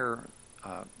higher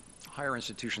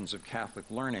institutions of Catholic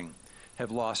learning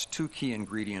have lost 2 key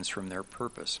ingredients from their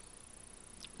purpose: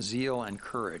 zeal and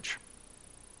courage.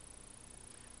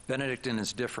 Benedictine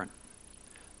is different.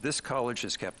 This college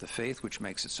has kept the faith, which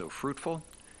makes it so fruitful,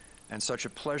 and such a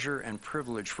pleasure and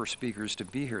privilege for speakers to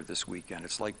be here this weekend.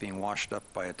 It's like being washed up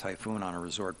by a typhoon on a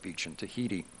resort beach in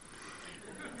Tahiti.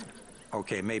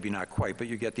 Okay, maybe not quite, but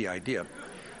you get the idea.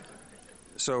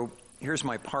 So here's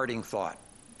my parting thought.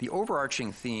 The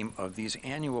overarching theme of these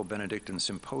annual Benedictine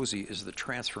symposia is the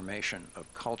transformation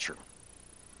of culture.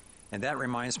 And that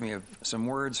reminds me of some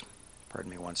words. Pardon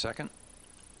me 1 second.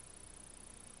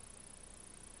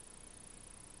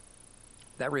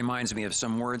 That reminds me of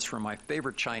some words from my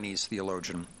favorite Chinese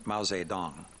theologian, Mao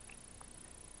Zedong.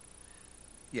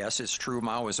 Yes, it's true,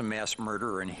 Mao is a mass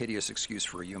murderer and hideous excuse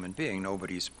for a human being.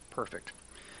 Nobody's perfect.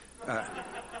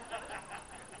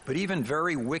 But even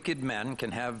very wicked men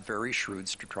can have very shrewd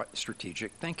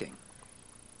strategic thinking.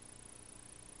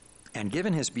 And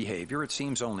given his behavior, it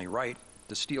seems only right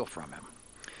to steal from him.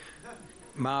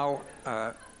 Mao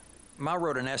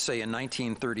wrote an essay in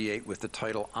 1938 with the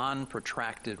title On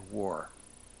Protracted War.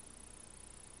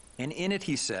 And in it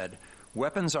he said,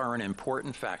 weapons are an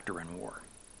important factor in war,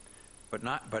 but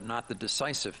not the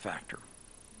decisive factor.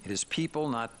 It is people,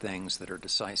 not things, that are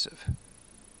decisive.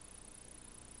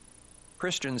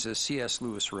 Christians, as C.S.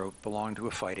 Lewis wrote, belong to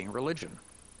a fighting religion.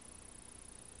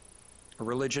 A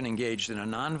religion engaged in a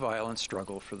nonviolent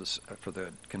struggle for the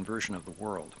conversion of the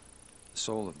world, the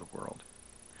soul of the world.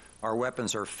 Our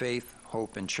weapons are faith,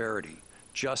 hope, and charity,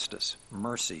 justice,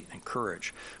 mercy, and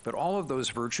courage. But all of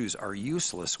those virtues are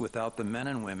useless without the men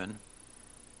and women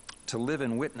to live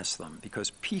and witness them, because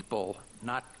people,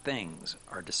 not things,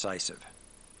 are decisive.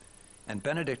 And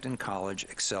Benedictine College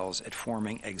excels at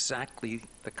forming exactly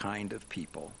the kind of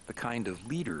people, the kind of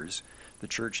leaders the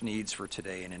Church needs for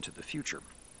today and into the future.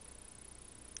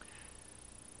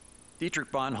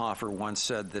 Dietrich Bonhoeffer once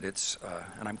said that it's,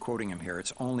 and I'm quoting him here,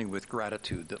 it's only with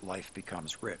gratitude that life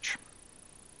becomes rich.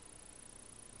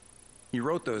 He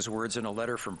wrote those words in a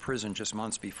letter from prison just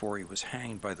months before he was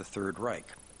hanged by the Third Reich.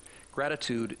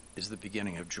 Gratitude is the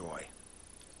beginning of joy.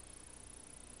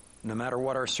 No matter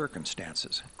what our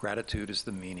circumstances, gratitude is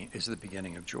the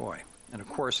beginning of joy. And of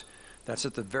course, that's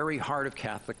at the very heart of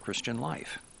Catholic Christian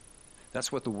life.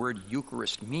 That's what the word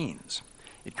Eucharist means.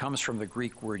 It comes from the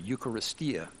Greek word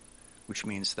Eucharistia, which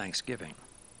means thanksgiving.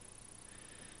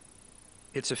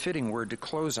 It's a fitting word to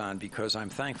close on because I'm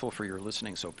thankful for your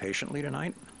listening so patiently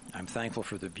tonight. I'm thankful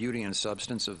for the beauty and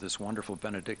substance of this wonderful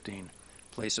Benedictine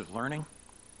place of learning.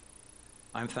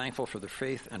 I'm thankful for the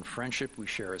faith and friendship we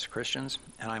share as Christians,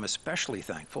 and I'm especially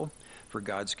thankful for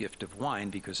God's gift of wine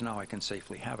because now I can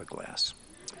safely have a glass.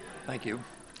 Thank you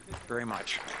very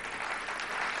much.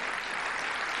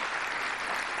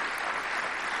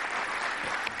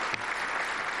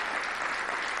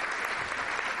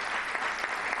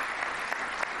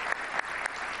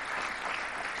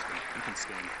 You can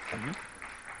stand. Mm-hmm.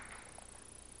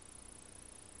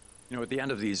 You know, at the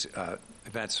end of these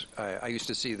events, I used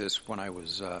to see this when I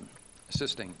was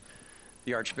assisting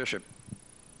the Archbishop.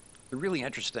 The really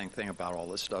interesting thing about all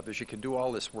this stuff is you can do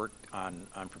all this work on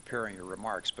preparing your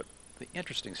remarks, but the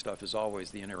interesting stuff is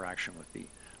always the interaction with the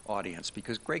audience,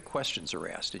 because great questions are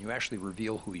asked, and you actually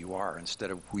reveal who you are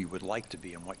instead of who you would like to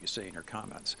be and what you say in your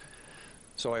comments.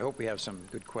 So I hope we have some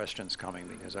good questions coming,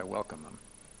 because I welcome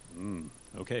them.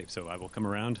 Okay, so I will come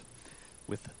around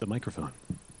with the microphone.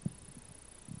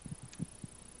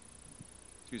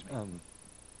 Excuse me.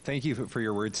 Thank you for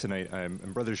your words tonight. I'm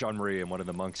Brother Jean-Marie. I'm one of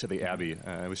the monks of the Abbey.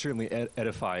 I was certainly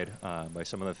edified by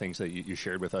some of the things that you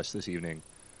shared with us this evening.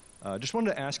 Just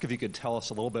wanted to ask if you could tell us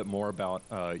a little bit more about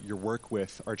your work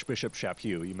with Archbishop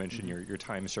Chaput. You mentioned your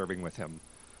time serving with him.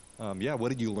 What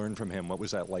did you learn from him? What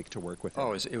was that like to work with him?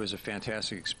 Oh, it was a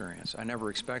fantastic experience. I never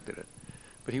expected it.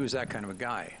 But he was that kind of a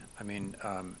guy. I mean,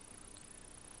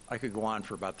 I could go on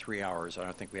for about 3 hours. I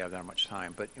don't think we have that much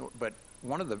time. But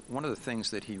one of the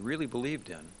things that he really believed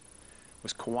in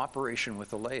was cooperation with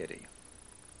the laity.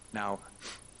 Now,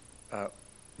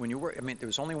 when you were, I mean, there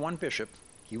was only one bishop.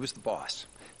 He was the boss.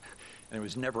 And there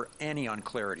was never any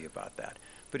unclarity about that.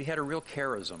 But he had a real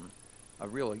charism, a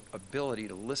real ability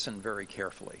to listen very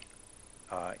carefully.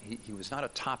 He was not a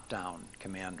top-down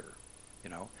commander,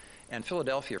 you know. And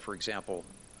Philadelphia, for example,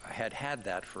 had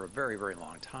that for a very, very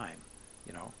long time,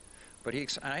 you know. But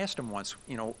I asked him once,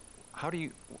 you know,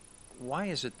 why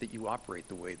is it that you operate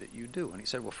the way that you do? And he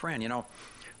said, well, Fran, you know,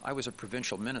 I was a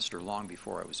provincial minister long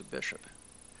before I was a bishop.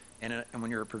 And when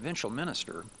you're a provincial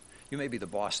minister, you may be the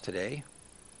boss today,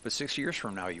 but 6 years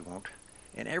from now you won't.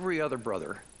 And every other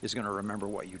brother is going to remember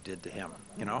what you did to him,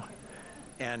 you know?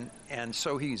 And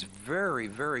so he's very,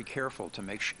 very careful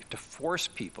to force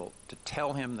people to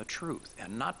tell him the truth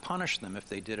and not punish them if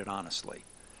they did it honestly.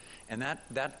 And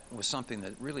that was something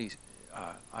that really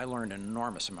I learned an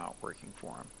enormous amount working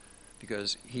for him,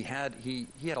 because he had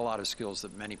a lot of skills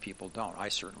that many people don't. I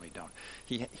certainly don't.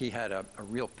 He had a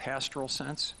real pastoral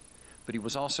sense, but he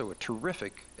was also a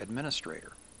terrific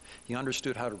administrator. He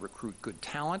understood how to recruit good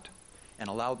talent and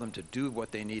allow them to do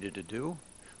what they needed to do,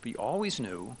 But you always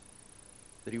knew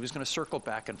that he was going to circle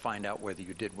back and find out whether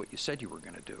you did what you said you were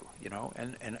going to do,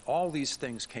 and all these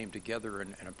things came together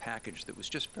in a package that was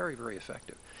just very, very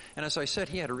effective. And as I said,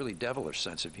 he had a really devilish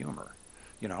sense of humor.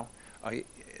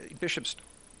 Bishops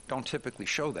don't typically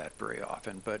show that very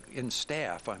often, but in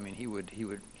staff, I mean,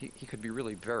 he could be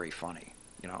really very funny,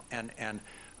 and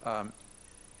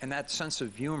that sense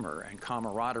of humor and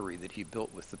camaraderie that he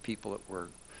built with the people that were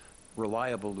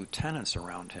reliable lieutenants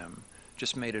around him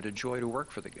just made it a joy to work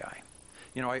for the guy.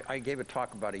 I gave a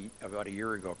talk about a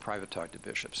year ago, a private talk to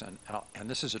bishops, and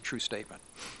this is a true statement.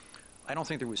 I don't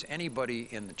think there was anybody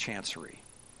in the chancery.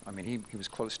 I mean, he was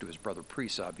close to his brother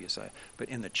priests, obviously, but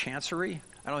in the chancery,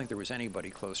 I don't think there was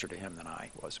anybody closer to him than I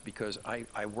was, because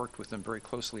I worked with him very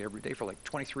closely every day for like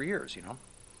 23 years,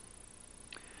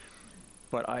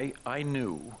 But I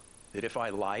knew that if I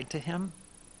lied to him,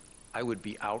 I would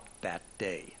be out that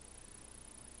day.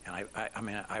 And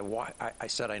I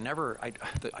said I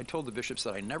told the bishops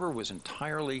that I never was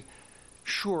entirely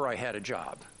sure I had a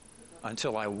job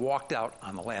until I walked out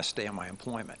on the last day of my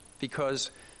employment,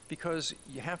 because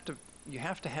you have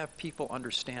to have people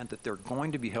understand that they're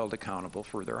going to be held accountable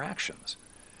for their actions,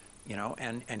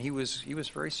 and he was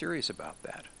very serious about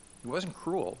that. He wasn't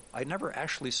cruel. I never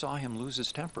actually saw him lose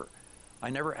his temper. I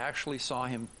never actually saw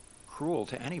him cruel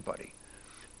to anybody,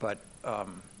 but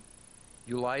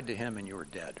you lied to him and you were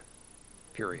dead,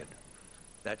 period.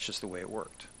 That's just the way it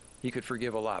worked. He could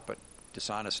forgive a lot, but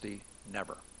dishonesty,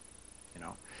 never.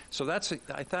 So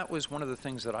that was one of the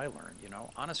things that I learned.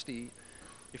 Honesty.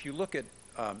 If you look at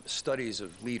studies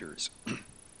of leaders,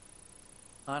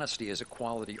 honesty is a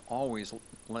quality always.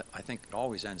 I think it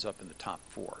always ends up in the top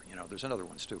 4. There's other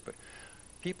ones too, but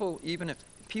people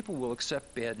will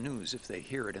accept bad news if they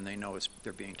hear it and they know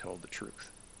they're being told the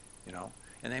truth.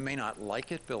 And they may not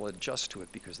like it, they'll adjust to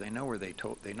it because they know they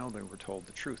know they were told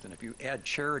the truth. And if you add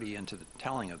charity into the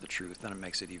telling of the truth, then it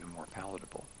makes it even more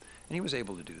palatable. And he was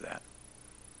able to do that.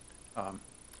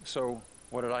 So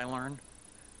what did I learn?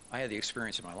 I had the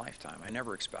experience of my lifetime. I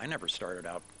never started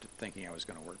out thinking I was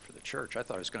going to work for the church. I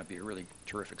thought I was going to be a really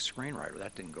terrific screenwriter.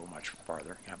 That didn't go much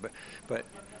farther.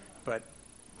 But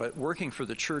working for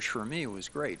the church for me was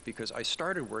great, because I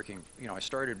started working. I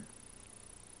started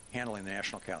handling the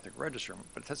National Catholic Register,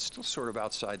 but that's still sort of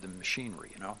outside the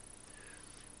machinery,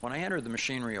 When I entered the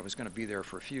machinery, I was going to be there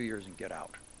for a few years and get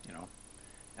out,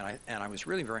 And I was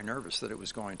really very nervous that it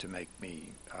was going to make me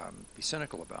be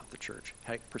cynical about the church. It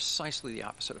had precisely the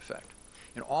opposite effect.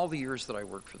 In all the years that I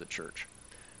worked for the church,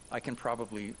 I can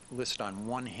probably list on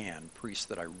one hand priests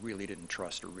that I really didn't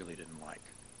trust or really didn't like.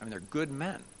 I mean, they're good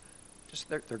men. Just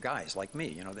they're guys like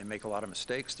me, They make a lot of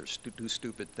mistakes. They do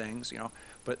stupid things,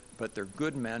 But they're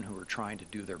good men who are trying to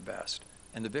do their best.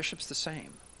 And the bishop's the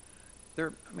same.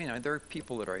 There are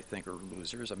people that I think are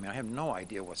losers. I have no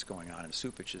idea what's going on in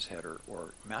Supich's head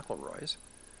or McElroy's,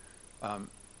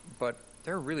 but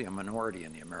they're really a minority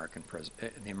in the American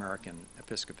episcopate. The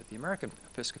American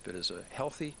episcopate is a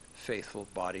healthy, faithful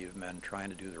body of men trying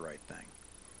to do the right thing,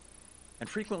 and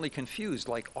frequently confused,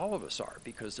 like all of us are,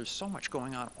 because there's so much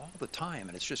going on all the time,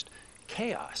 and it's just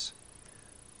chaos.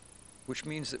 Which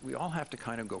means that we all have to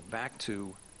kind of go back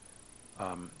to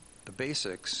the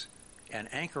basics and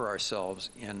anchor ourselves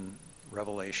in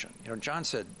revelation. John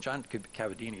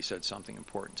Cavadini said something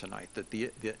important tonight, that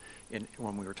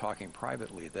when we were talking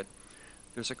privately, that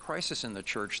there's a crisis in the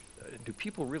church. Do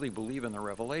people really believe in the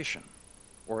revelation,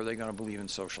 or are they going to believe in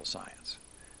social science?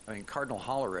 Cardinal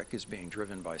Hollerich is being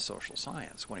driven by social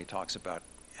science when he talks about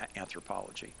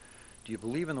anthropology. Do you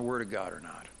believe in the Word of God or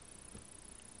not?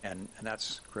 And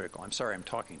that's critical. I'm sorry I'm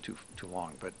talking too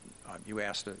long, but you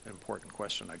asked an important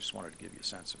question. I just wanted to give you a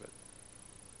sense of it.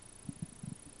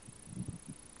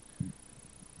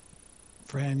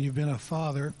 Fran, you've been a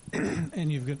father,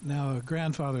 and you've got now a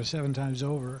grandfather 7 times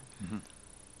over. Mm-hmm.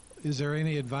 Is there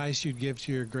any advice you'd give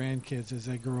to your grandkids as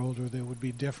they grow older that would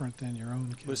be different than your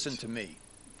own kids? Listen to me.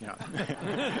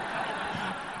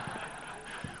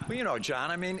 Well,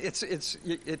 John, it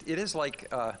is like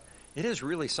it is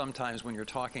really sometimes when you're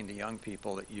talking to young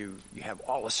people that you have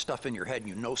all this stuff in your head and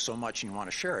you know so much and you want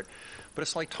to share it, but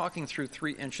it's like talking through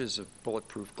 3 inches of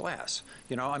bulletproof glass.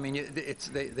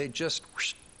 They just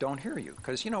don't hear you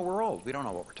because we're old. We don't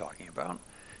know what we're talking about,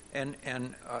 and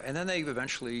then they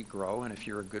eventually grow, and if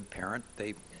you're a good parent,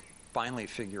 they finally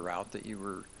figure out that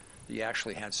you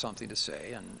actually had something to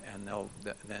say,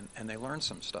 and they learn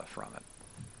some stuff from it.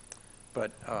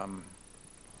 But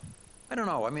I don't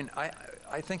know.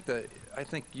 I think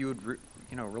you would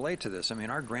relate to this.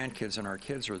 Our grandkids and our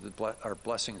kids are our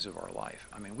blessings of our life.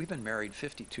 We've been married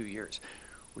 52 years.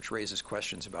 which raises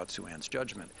questions about Sue Ann's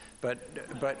judgment. But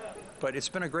it's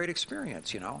been a great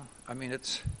experience, you know. I mean,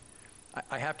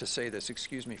 I have to say this,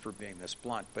 excuse me for being this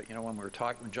blunt, but you know, when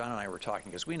when John and I were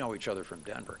talking, because we know each other from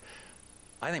Denver,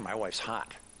 I think my wife's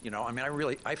hot. You know, I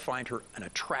mean, I find her an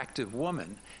attractive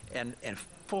woman and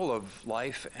full of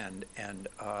life. And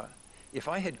if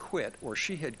I had quit or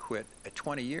she had quit at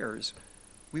 20 years,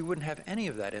 we wouldn't have any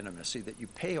of that intimacy that you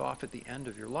pay off at the end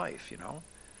of your life, you know.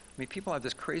 I mean, people have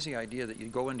this crazy idea that you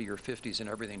go into your 50s and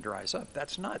everything dries up.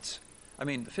 That's nuts. I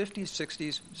mean, the 50s,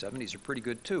 60s, 70s are pretty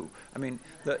good too. I mean,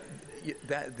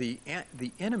 the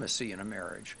intimacy in a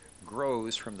marriage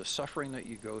grows from the suffering that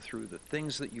you go through, the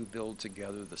things that you build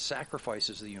together, the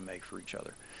sacrifices that you make for each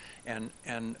other. And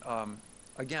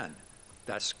again,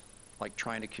 that's like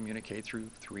trying to communicate through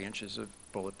 3 inches of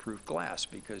bulletproof glass,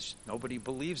 because nobody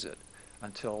believes it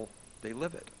until they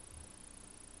live it.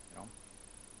 You know?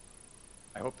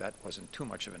 I hope that wasn't too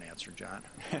much of an answer, John.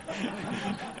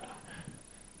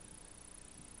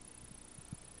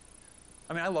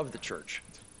 I mean, I love the church.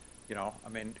 You know, I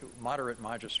mean, moderate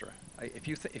Magistra. If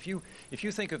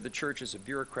you think of the church as a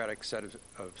bureaucratic set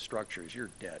of structures,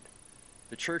 you're dead.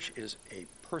 The church is a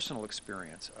personal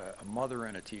experience, a mother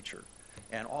and a teacher,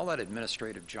 and all that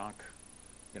administrative junk.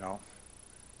 You know,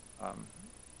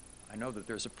 I know that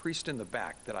there's a priest in the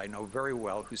back that I know very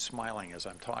well who's smiling as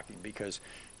I'm talking, because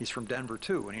he's from Denver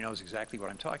too, and he knows exactly what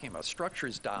I'm talking about.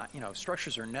 Structures die. You know,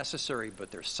 structures are necessary,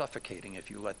 but they're suffocating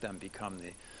if you let them become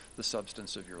the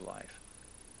substance of your life.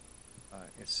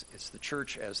 It's the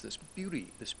church as this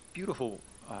beautiful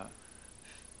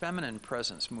feminine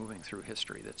presence moving through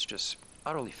history that's just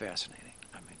utterly fascinating.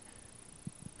 I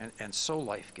mean, and so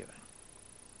life-giving.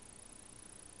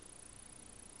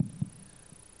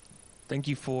 Thank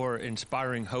you for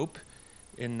inspiring hope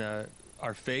in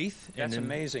our faith. That's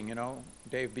amazing, you know,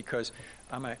 Dave, because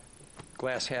I'm a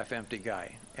glass half empty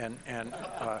guy, and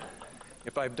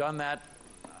if I've done that,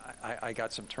 I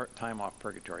got some time off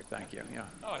purgatory. Thank you. Yeah.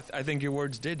 Oh, I think your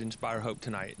words did inspire hope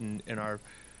tonight in our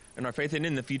faith and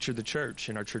in the future of the church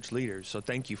and our church leaders. So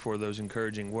thank you for those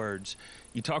encouraging words.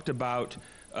 You talked about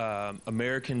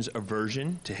Americans'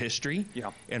 aversion to history,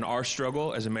 yeah, and our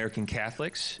struggle as American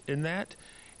Catholics in that.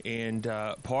 And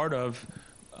part of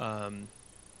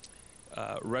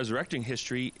resurrecting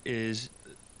history is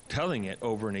telling it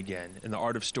over and again, in the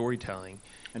art of storytelling.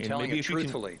 And telling it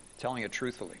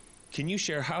truthfully. Can you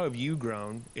share how have you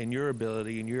grown in your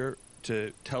ability and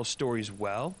to tell stories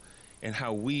well, and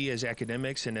how we as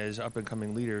academics and as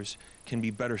up-and-coming leaders can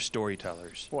be better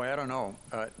storytellers? Boy, I don't know.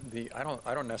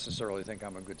 I don't necessarily think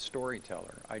I'm a good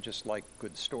storyteller. I just like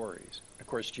good stories. Of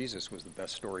course, Jesus was the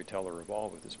best storyteller of all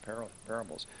with his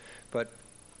parables. But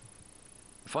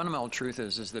the fundamental truth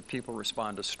is that people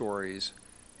respond to stories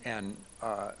and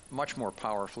much more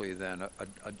powerfully than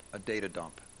a data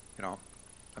dump, you know.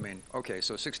 I mean, okay,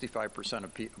 so 65%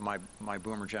 of my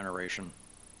boomer generation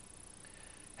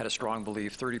had a strong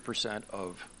belief. 30%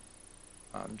 of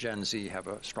Gen Z have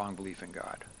a strong belief in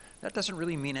God. That doesn't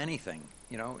really mean anything,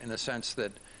 you know, in the sense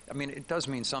that, I mean, it does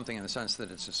mean something in the sense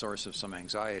that it's a source of some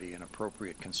anxiety and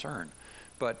appropriate concern.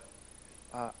 But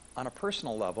on a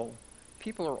personal level,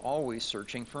 people are always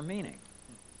searching for meaning.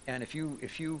 And if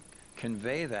you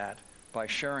convey that by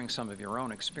sharing some of your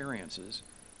own experiences,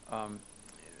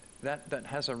 that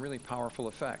has a really powerful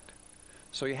effect.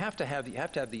 So you have to have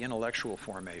the intellectual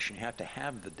formation. You have to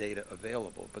have the data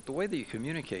available. But the way that you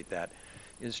communicate that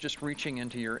is just reaching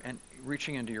into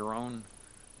your own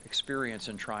experience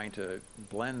and trying to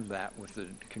blend that with the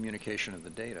communication of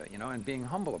the data, you know, and being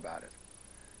humble about it.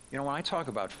 You know, when I talk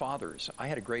about fathers, I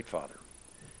had a great father,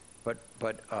 but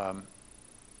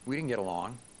we didn't get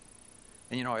along.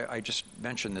 And you know, I just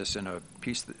mentioned this in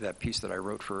that piece that I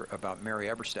wrote about Mary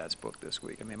Eberstadt's book this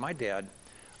week. I mean, my dad,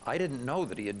 I didn't know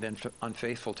that he had been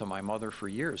unfaithful to my mother for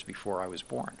years before I was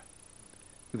born.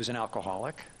 He was an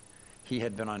alcoholic. He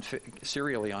had been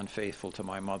serially unfaithful to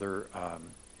my mother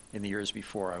in the years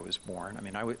before I was born. I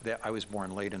mean, I was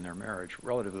born late in their marriage,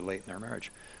 relatively late in their marriage,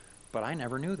 but I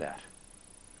never knew that.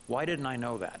 Why didn't I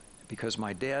know that? Because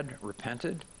my dad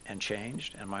repented and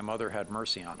changed, and my mother had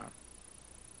mercy on him.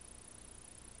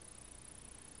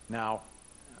 Now,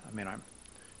 I mean, I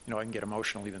can get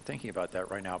emotional even thinking about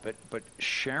that right now, but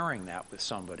sharing that with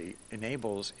somebody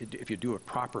enables, if you do it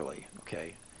properly,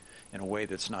 okay, in a way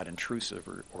that's not intrusive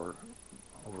or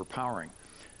overpowering,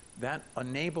 that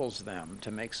enables them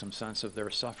to make some sense of their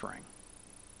suffering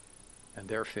and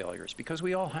their failures, because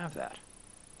we all have that.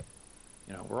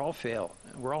 You know, we're all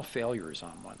failures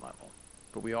on one level,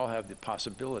 but we all have the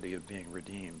possibility of being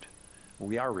redeemed.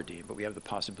 We are redeemed, but we have the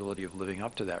possibility of living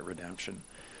up to that redemption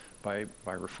by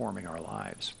reforming our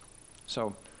lives.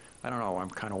 So I don't know. I'm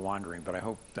kind of wandering, but I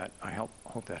hope that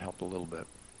helped a little bit.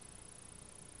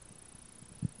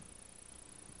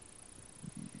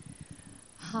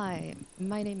 Hi,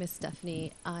 my name is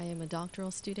Stephanie. I am a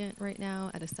doctoral student right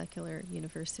now at a secular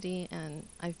university, and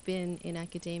I've been in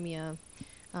academia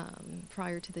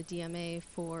prior to the DMA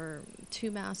for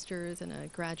 2 masters and a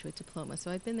graduate diploma.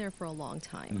 So I've been there for a long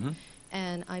time. Mm-hmm.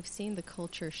 And I've seen the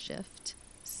culture shift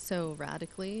so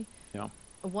radically. Yeah.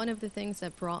 One of the things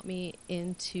that brought me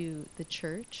into the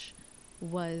church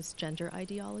was gender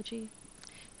ideology,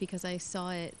 because I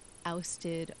saw it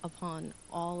ousted upon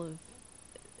all of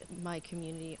my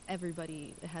community.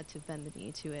 Everybody had to bend the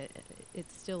knee to it.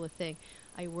 It's still a thing.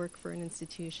 I work for an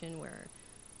institution where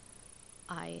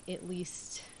I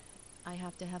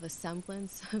have to have a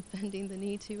semblance of bending the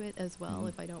knee to it as well,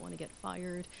 if I don't want to get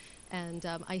fired. And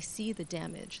I see the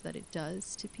damage that it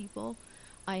does to people.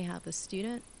 I have a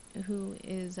student who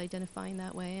is identifying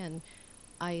that way, and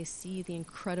I see the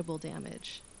incredible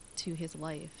damage to his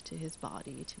life, to his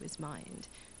body, to his mind.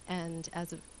 And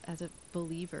as a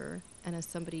believer, and as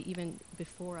somebody, even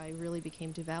before I really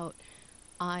became devout,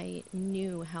 I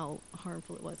knew how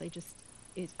harmful it was. I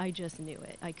just knew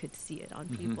it. I could see it on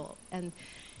people. And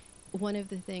one of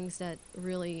the things that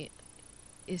really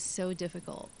is so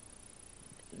difficult,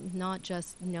 not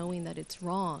just knowing that it's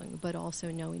wrong, but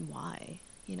also knowing why,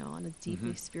 on a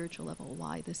deeply spiritual level,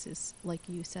 why this is, like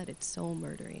you said, it's soul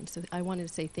murdering. So I wanted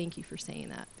to say thank you for saying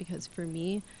that, because for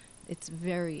me, it's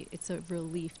a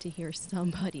relief to hear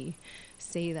somebody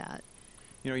say that.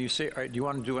 You say, do you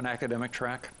want to do an academic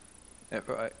track?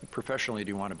 Professionally, do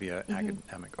you want to be an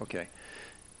academic? Okay.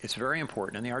 It's very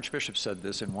important, and the Archbishop said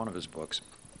this in one of his books.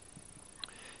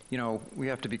 We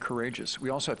have to be courageous. We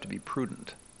also have to be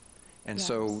prudent. And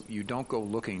so you don't go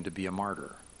looking to be a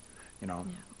martyr.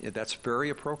 That's very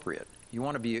appropriate. You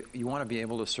want to be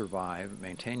able to survive,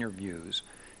 maintain your views,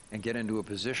 and get into a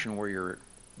position where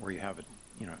you have a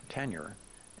tenure,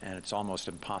 and it's almost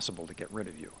impossible to get rid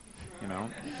of you.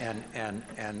 And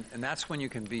that's when you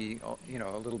can be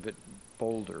a little bit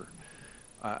bolder.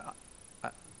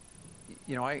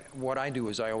 What I do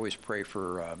is I always pray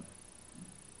for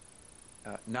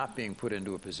not being put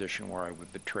into a position where I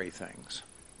would betray things,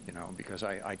 because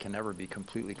I can never be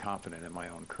completely confident in my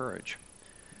own courage.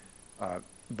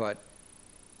 But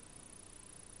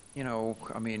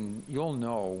you'll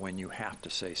know when you have to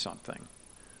say something,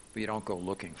 but you don't go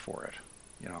looking for it.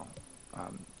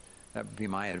 That would be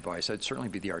my advice. That'd certainly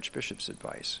be the Archbishop's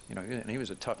advice. And he was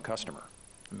a tough customer.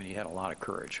 He had a lot of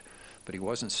courage, but he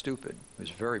wasn't stupid. He was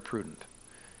very prudent.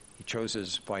 He chose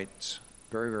his fights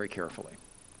very, very carefully.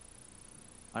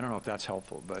 I don't know if that's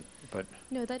helpful, but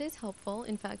No, that is helpful.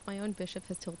 In fact, my own bishop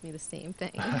has told me the same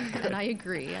thing, and I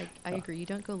agree. I agree. You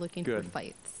don't go looking for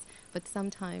fights, but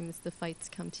sometimes the fights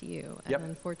come to you, and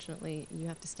unfortunately, you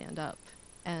have to stand up.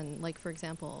 And for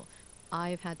example,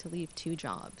 I've had to leave 2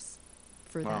 jobs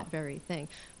for that very thing.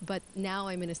 But now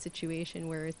I'm in a situation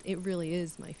where it really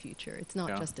is my future. It's not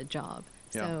just a job.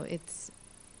 So it's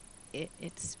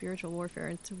spiritual warfare.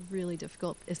 And it's really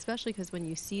difficult, especially because when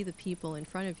you see the people in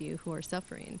front of you who are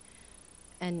suffering,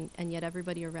 and yet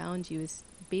everybody around you is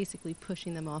basically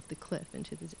pushing them off the cliff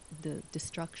into the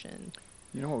destruction.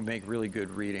 What would make really good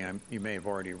reading, you may have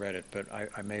already read it, but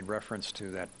I made reference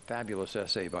to that fabulous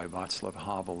essay by Václav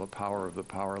Havel, The Power of the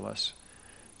Powerless.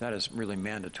 That is really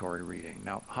mandatory reading.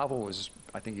 Now, Havel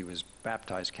I think he was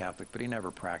baptized Catholic, but he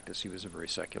never practiced. He was a very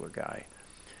secular guy.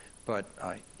 But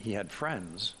he had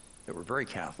friends that were very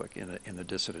Catholic in the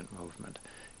dissident movement.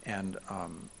 And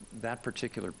that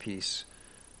particular piece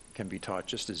can be taught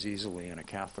just as easily in a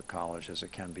Catholic college as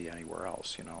it can be anywhere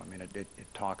else.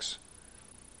 It talks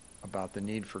about the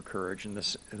need for courage and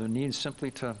the need simply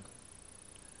to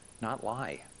not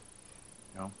lie.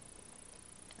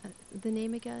 The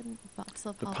name again,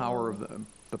 Václav Havel.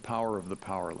 The Power of the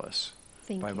Powerless.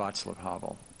 Thank by you. Václav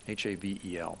Havel,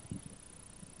 Havel.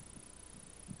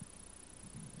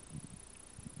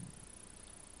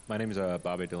 My name is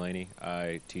Bobby Delaney.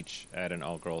 I teach at an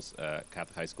all-girls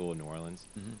Catholic high school in New Orleans.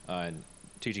 And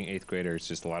teaching 8th graders,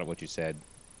 just a lot of what you said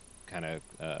kind of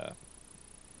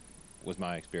was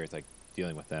my experience,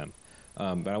 dealing with them.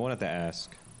 But I wanted to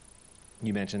ask,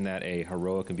 you mentioned that a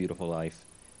heroic and beautiful life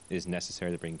is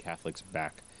necessary to bring Catholics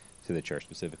back to the church,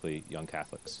 specifically young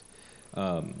Catholics.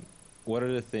 What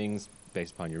are the things,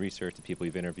 based upon your research, the people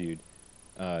you've interviewed,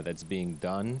 that's being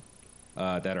done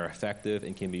that are effective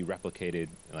and can be replicated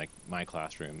in my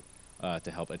classroom to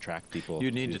help attract people?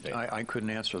 You need to. I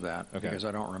couldn't answer that because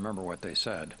I don't remember what they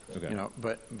said. Okay.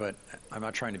 But I'm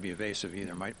not trying to be evasive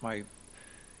either.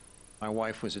 My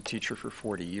wife was a teacher for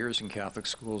 40 years in Catholic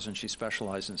schools, and she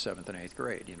specialized in 7th and 8th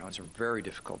grade. You know, it's a very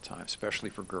difficult time,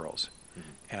 especially for girls.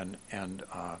 And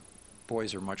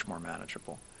boys are much more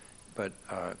manageable. But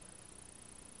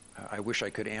I wish I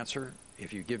could answer.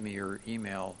 If you give me your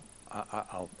email,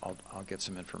 I'll get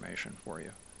some information for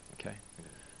you, okay?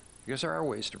 Because there are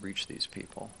ways to reach these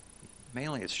people.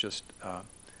 Mainly it's just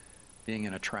being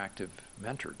an attractive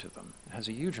mentor to them. It has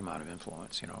a huge amount of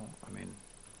influence, you know. I mean,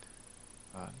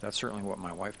 that's certainly what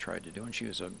my wife tried to do, and she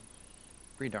was a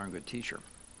pretty darn good teacher.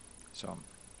 So,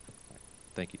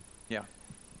 Thank you. yeah.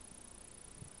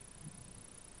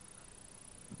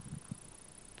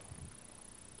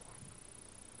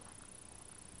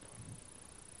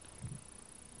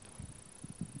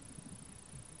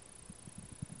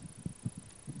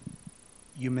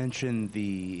 You mentioned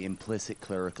the implicit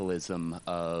clericalism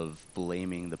of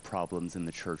blaming the problems in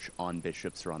the church on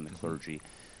bishops or on the clergy.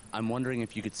 I'm wondering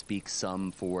if you could speak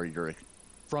some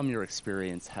from your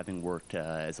experience, having worked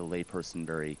as a layperson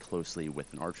very closely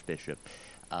with an archbishop,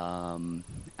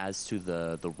 as to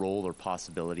the role or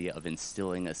possibility of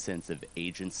instilling a sense of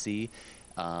agency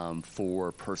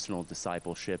for personal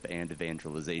discipleship and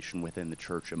evangelization within the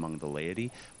church among the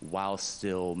laity, while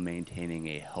still maintaining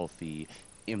a healthy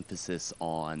emphasis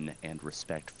on and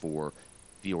respect for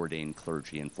the ordained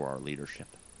clergy and for our leadership.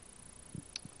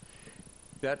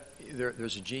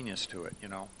 There's a genius to it, you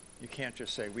know. You can't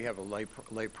just say we have a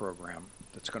lay program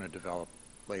that's going to develop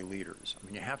lay leaders. I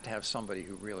mean, you have to have somebody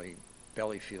who really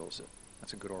belly feels it.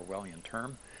 That's a good Orwellian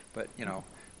term, but you know,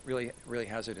 really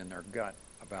has it in their gut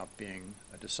about being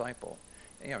a disciple.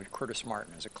 And, you know, Curtis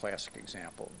Martin is a classic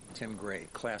example. Tim Gray,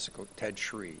 classical. Ted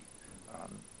Shree.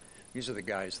 These are the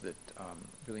guys that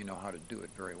really know how to do it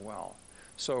very well.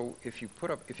 So if you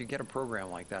get a program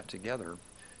like that together,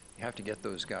 you have to get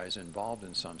those guys involved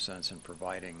in some sense in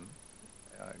providing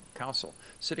counsel.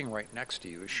 Sitting right next to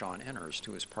you is Sean Innerst,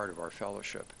 who is part of our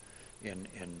fellowship in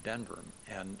Denver,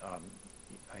 and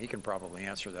he can probably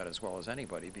answer that as well as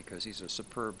anybody because he's a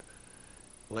superb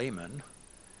layman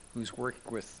who's worked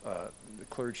with the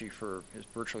clergy for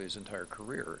virtually his entire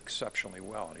career exceptionally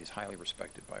well, and he's highly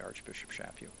respected by Archbishop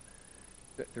Chaput.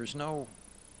 There's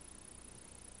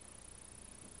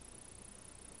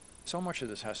so much of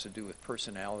this has to do with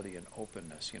personality and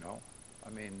openness, you know.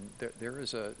 I mean, there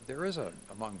is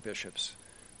among bishops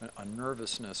a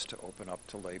nervousness to open up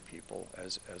to lay people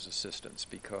as assistants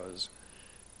because,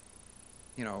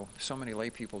 you know, so many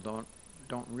lay people don't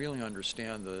really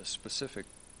understand the specific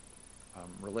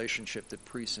relationship that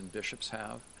priests and bishops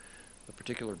have, the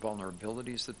particular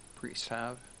vulnerabilities that priests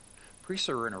have. Priests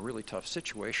are in a really tough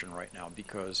situation right now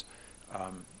because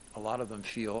a lot of them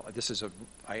feel,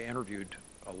 I interviewed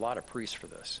a lot of priests for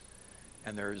this,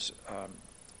 and there's a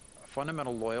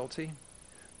fundamental loyalty,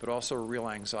 but also a real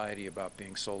anxiety about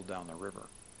being sold down the river.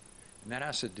 And that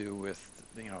has to do with,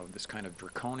 you know, this kind of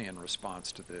draconian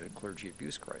response to the clergy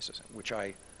abuse crisis, which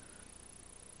I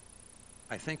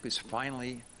think is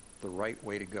finally the right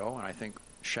way to go, and I think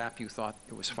Chaput thought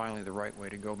it was finally the right way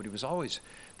to go, but it was always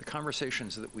the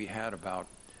conversations that we had about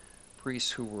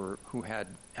priests who had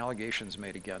allegations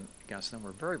made against them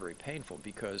were very, very painful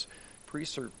because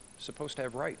priests are supposed to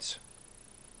have rights.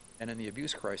 And in the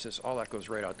abuse crisis, all that goes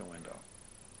right out the window,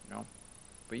 you know?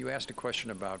 But you asked a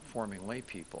question about forming lay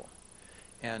people,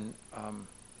 and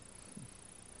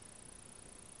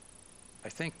I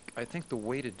think the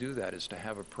way to do that is to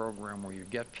have a program where you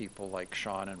get people like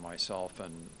Sean and myself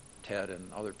and Ted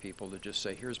and other people to just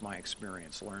say, here's my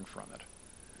experience, learn from it.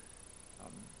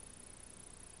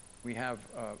 We have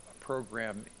a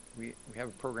program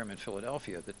in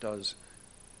Philadelphia that does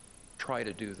try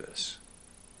to do this.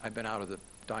 I've been out of the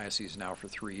diocese now for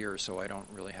 3 years, so I don't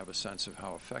really have a sense of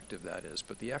how effective that is,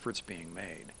 but the effort's being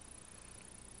made.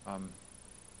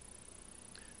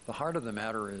 The heart of the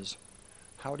matter is,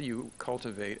 how do you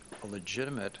cultivate a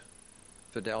legitimate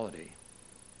fidelity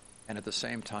and at the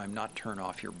same time not turn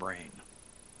off your brain,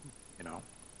 you know?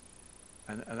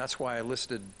 And that's why I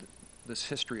listed this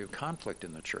history of conflict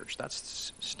in the church.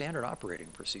 That's standard operating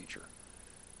procedure.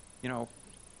 You know,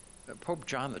 Pope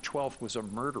John XII was a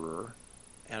murderer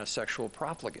and a sexual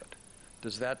profligate.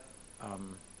 Does that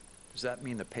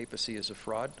mean the papacy is a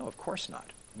fraud? No, of course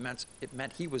not. It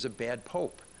meant he was a bad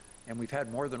pope, and we've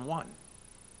had more than one.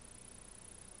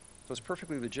 So it's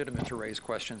perfectly legitimate to raise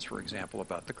questions, for example,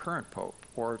 about the current pope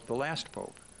or the last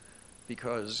pope,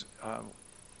 because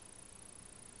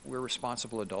we're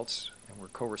responsible adults and we're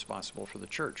co-responsible for the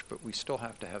church, but we still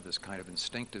have to have this kind of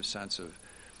instinctive sense of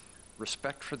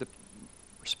respect for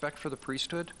the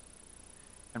priesthood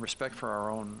and respect for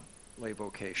our own lay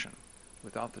vocation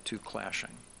without the two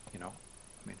clashing, you know.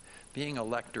 I mean, being a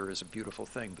lector is a beautiful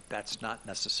thing, but that's not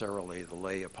necessarily the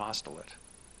lay apostolate.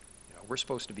 We're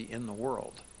supposed to be in the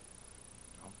world.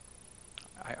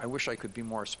 I wish I could be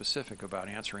more specific about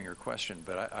answering your question,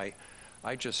 but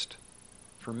I just,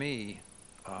 for me,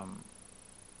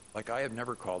 like I have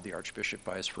never called the Archbishop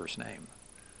by his first name.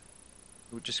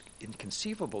 It was just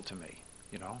inconceivable to me,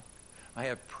 I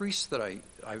have priests that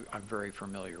I'm very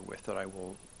familiar with that I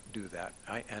will do that,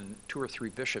 and 2 or 3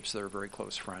 bishops that are very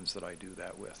close friends that I do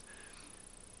that with.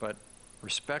 But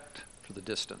respect for the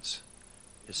distance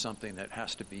is something that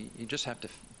has to be, you just have to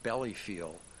belly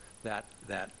feel that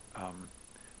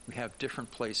we have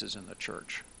different places in the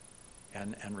church,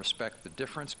 and respect the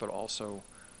difference, but also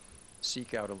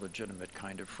seek out a legitimate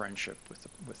kind of friendship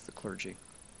with the clergy.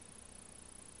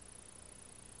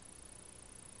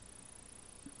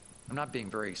 I'm not being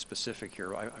very specific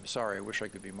here. I'm sorry. I wish I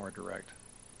could be more direct.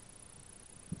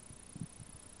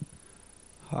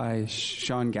 Hi,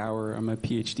 Sean Gower. I'm a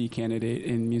PhD candidate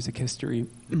in music history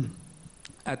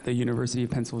at the University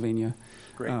of Pennsylvania.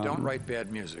 Great. Don't write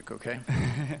bad music, okay?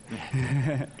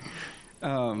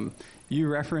 You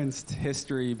referenced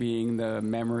history being the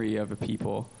memory of a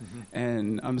people,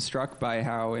 and I'm struck by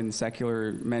how in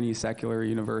many secular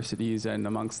universities and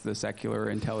amongst the secular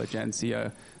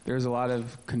intelligentsia, there's a lot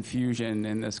of confusion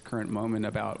in this current moment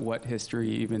about what history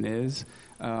even is.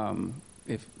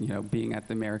 If being at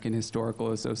the American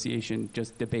Historical Association,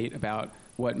 just debate about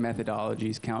what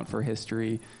methodologies count for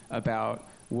history, about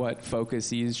what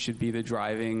focuses should be the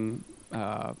driving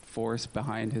force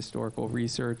behind historical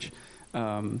research.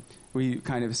 We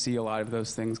kind of see a lot of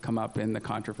those things come up in the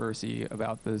controversy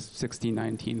about the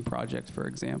 1619 project, for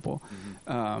example.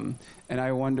 And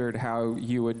I wondered how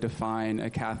you would define a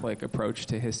Catholic approach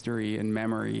to history and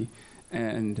memory,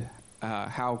 and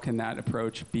how can that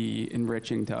approach be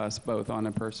enriching to us both on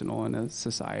a personal and a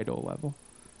societal level?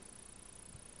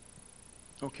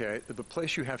 Okay, the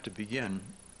place you have to begin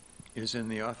is in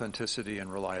the authenticity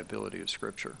and reliability of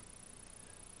Scripture.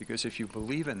 Because if you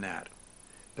believe in that,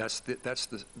 that's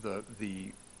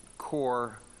the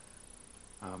core,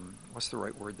 what's the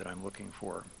right word that I'm looking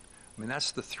for? I mean,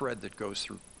 that's the thread that goes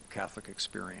through Catholic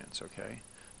experience, okay?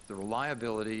 The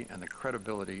reliability and the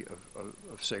credibility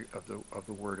of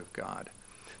the Word of God.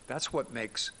 That's what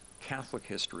makes Catholic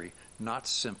history not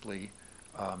simply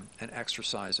an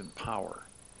exercise in power.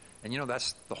 And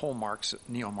that's the whole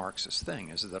neo-Marxist thing,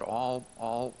 is that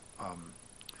all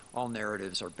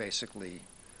narratives are basically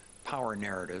power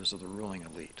narratives of the ruling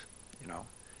elite,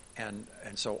 and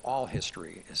so all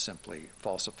history is simply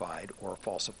falsified or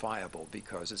falsifiable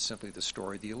because it's simply the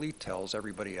story the elite tells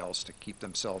everybody else to keep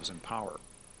themselves in power.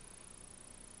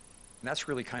 And that's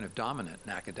really kind of dominant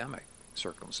in academic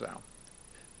circles now.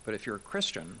 But if you're a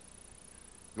Christian,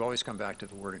 you always come back to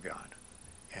the Word of God,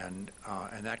 and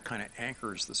that kind of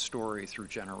anchors the story through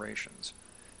generations.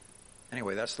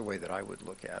 Anyway, that's the way that I would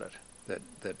look at it.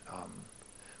 That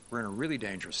we're in a really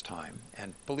dangerous time,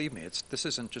 and believe me, this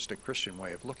isn't just a Christian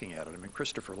way of looking at it. I mean,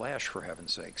 Christopher Lasch, for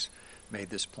heaven's sakes, made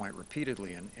this point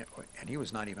repeatedly, and he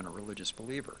was not even a religious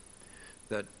believer,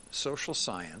 that social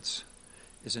science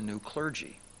is a new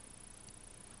clergy.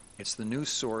 It's the new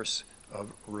source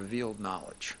of revealed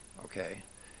knowledge, okay?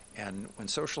 And when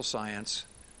social science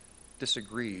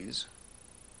disagrees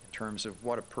in terms of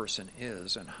what a person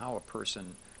is and how a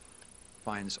person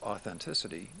finds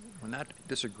authenticity, when that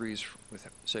disagrees with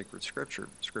sacred Scripture,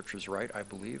 Scripture's right, I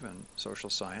believe, and social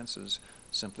science is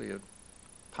simply a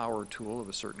power tool of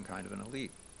a certain kind of an elite.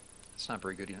 It's not a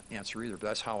very good answer either, but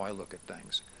that's how I look at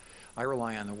things. I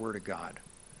rely on the Word of God,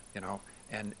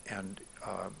 and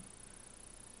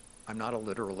I'm not a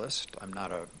literalist. I'm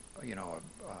not a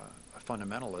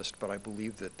fundamentalist, but I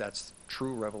believe that that's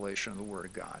true revelation of the Word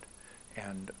of God.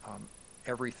 And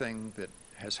everything that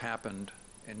has happened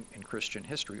in Christian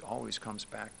history always comes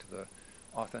back to the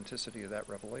authenticity of that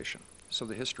revelation. So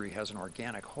the history has an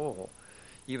organic whole,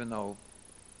 even though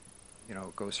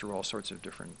it goes through all sorts of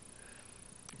different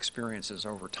experiences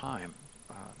over time,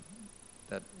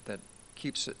 that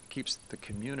keeps the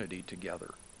community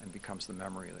together and becomes the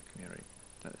memory of the community.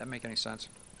 Does that make any sense?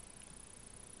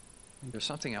 There's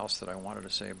something else that I wanted to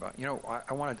say about,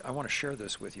 I want to share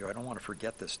this with you. I don't want to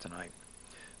forget this tonight.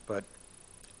 But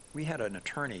we had an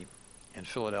attorney in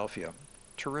Philadelphia,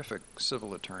 terrific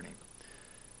civil attorney,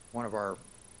 one of our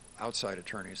outside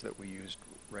attorneys that we used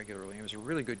regularly. He was a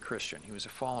really good Christian. He was a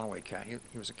fallen away Catholic.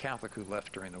 He was a Catholic who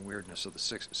left during the weirdness of the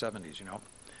 70s,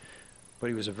 But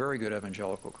he was a very good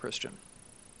evangelical Christian.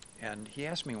 And he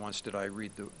asked me once, did I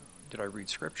read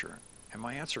Scripture? And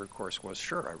my answer, of course, was,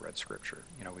 sure, I read Scripture.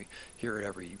 We hear it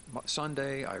every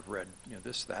Sunday. I've read,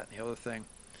 this, that, and the other thing.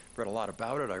 Read a lot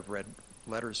about it. I've read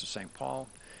letters of St. Paul.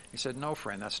 He said, no,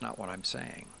 friend, that's not what I'm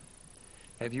saying.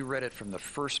 Have you read it from the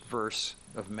first verse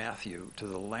of Matthew to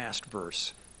the last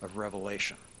verse of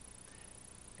Revelation?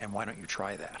 And why don't you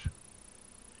try that?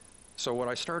 So what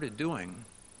I started doing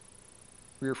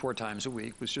 3 or 4 times a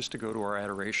week was just to go to our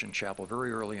adoration chapel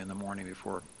very early in the morning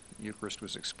before Eucharist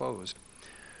was exposed,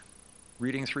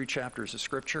 reading 3 chapters of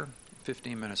Scripture,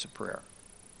 15 minutes of prayer.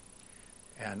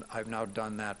 And I've now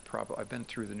done that, I've been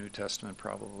through the New Testament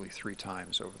probably 3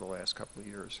 times over the last couple of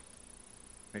years,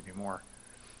 maybe more.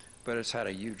 But it's had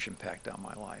a huge impact on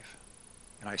my life.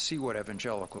 And I see what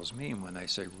evangelicals mean when they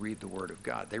say read the Word of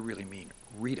God. They really mean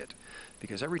read it.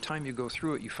 Because every time you go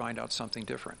through it, you find out something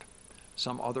different.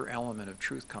 Some other element of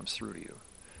truth comes through to you.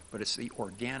 But it's the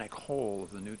organic whole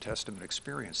of the New Testament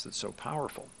experience that's so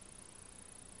powerful.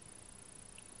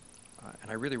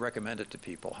 And I really recommend it to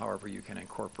people, however you can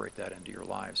incorporate that into your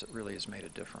lives. It really has made a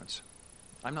difference.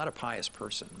 I'm not a pious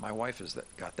person. My wife has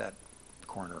got that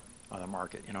corner on the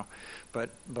market, you know.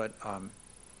 But I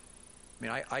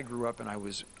mean, I grew up and I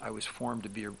was formed to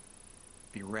be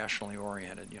rationally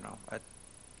oriented, you know.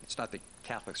 It's not that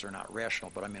Catholics are not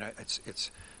rational, but I mean,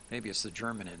 it's maybe it's the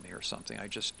German in me or something. I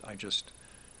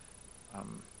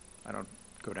don't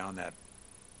go down that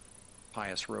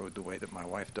pious road the way that my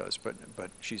wife does, but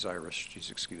she's Irish,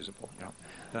 she's excusable, you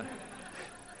know.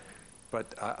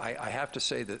 But I have to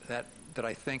say that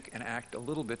I think and act a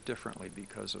little bit differently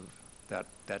because of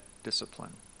that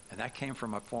discipline, and that came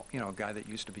from a guy that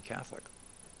used to be Catholic.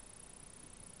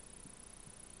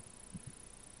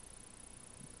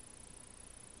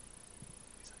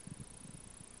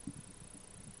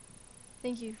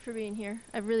 Thank you for being here.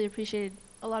 I've really appreciated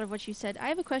a lot of what you said. I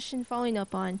have a question following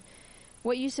up on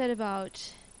what you said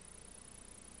about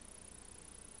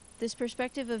this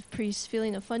perspective of priests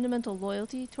feeling a fundamental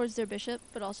loyalty towards their bishop,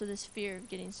 but also this fear of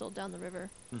getting sold down the river.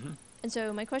 Mm-hmm. And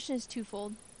so my question is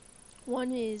twofold.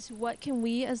 One is, what can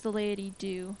we as the laity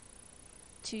do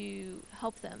to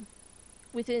help them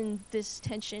within this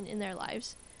tension in their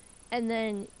lives? And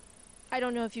then, I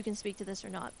don't know if you can speak to this or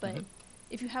not, but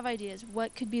if you have ideas,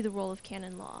 what could be the role of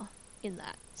canon law in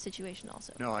that situation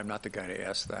also? No, I'm not the guy to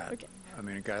ask that. Okay. I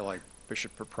mean, a guy like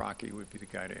Bishop Paprocki would be the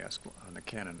guy to ask on the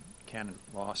canon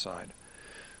law side.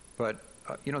 But,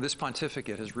 this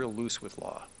pontificate is real loose with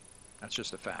law. That's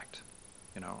just a fact.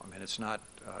 I mean, it's not,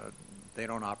 they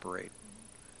don't operate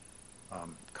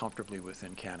comfortably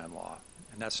within canon law.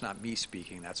 And that's not me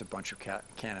speaking. That's a bunch of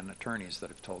canon attorneys that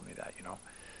have told me that,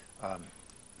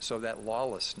 So that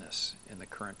lawlessness in the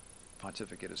current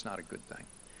pontificate is not a good thing.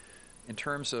 In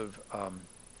terms of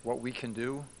what we can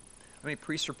do, I mean,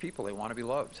 priests are people. They want to be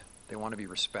loved. They want to be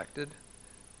respected,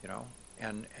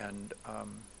 and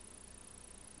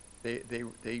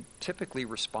they typically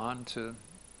respond to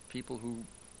people who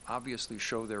obviously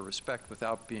show their respect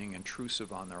without being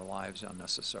intrusive on their lives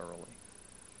unnecessarily.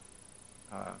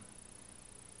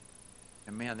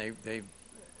 And man,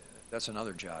 that's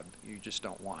another job you just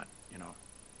don't want,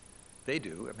 They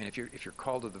do. I mean, if you're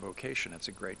called to the vocation, it's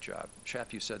a great job.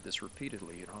 Chaput said this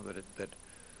repeatedly, that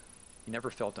he never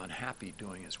felt unhappy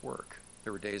doing his work.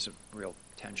 There were days of real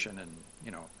tension and,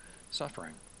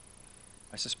 suffering.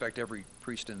 I suspect every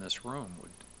priest in this room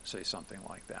would say something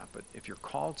like that. But if you're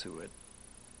called to it,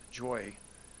 joy,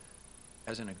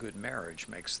 as in a good marriage,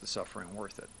 makes the suffering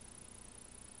worth it.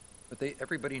 But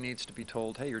everybody needs to be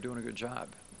told, hey, you're doing a good job.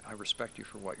 I respect you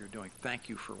for what you're doing. Thank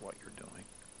you for what you're doing.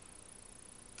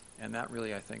 And that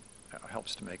really, I think,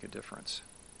 helps to make a difference.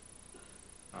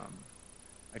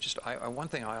 One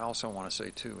thing I also want to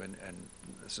say, too, and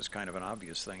this is kind of an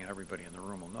obvious thing, and everybody in the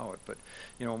room will know it, but,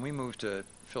 when we moved to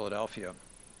Philadelphia,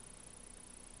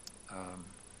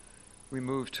 we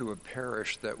moved to a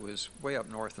parish that was way up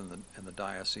north in the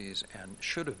diocese and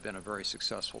should have been a very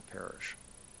successful parish.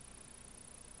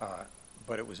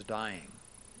 But it was dying.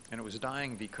 And it was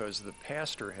dying because the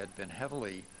pastor had been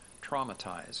heavily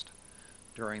traumatized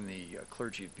during the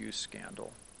clergy abuse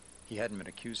scandal. He hadn't been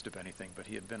accused of anything, but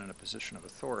he had been in a position of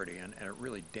authority, and it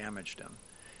really damaged him.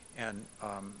 And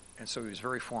so he was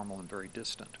very formal and very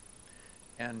distant.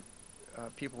 And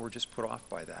people were just put off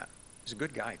by that. He's a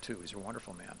good guy, too. He's a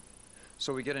wonderful man.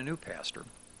 So we get a new pastor,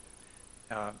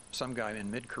 some guy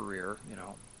in mid-career,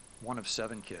 one of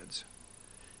 7 kids.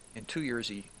 In 2 years,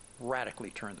 he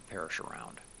radically turned the parish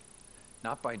around.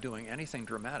 Not by doing anything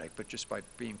dramatic, but just by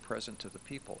being present to the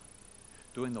people.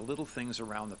 Doing the little things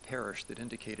around the parish that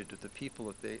indicated to the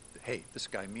people that hey, this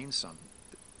guy means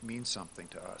something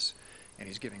to us, and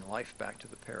he's giving life back to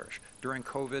the parish. During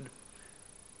COVID,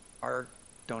 our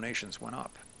donations went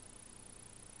up,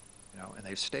 and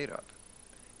they've stayed up,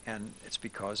 and it's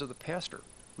because of the pastor.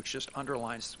 which just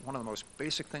underlines one of the most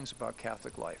basic things about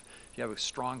Catholic life. If you have a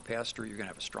strong pastor, you're going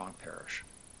to have a strong parish.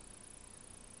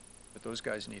 But those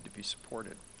guys need to be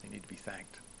supported. They need to be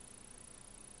thanked.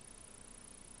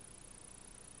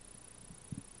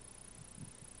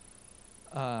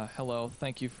 Hello.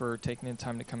 Thank you for taking the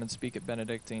time to come and speak at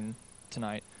Benedictine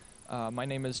tonight. My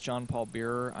name is John Paul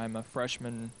Beerer. I'm a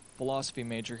freshman philosophy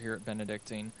major here at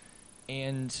Benedictine.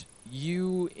 And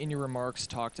you, in your remarks,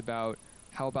 talked about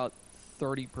how about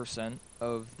 30%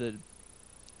 of the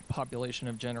population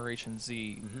of Generation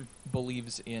Z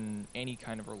believes in any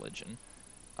kind of religion.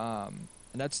 And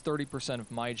that's 30%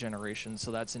 of my generation, so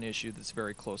that's an issue that's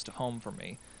very close to home for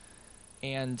me.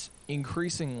 And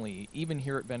increasingly, even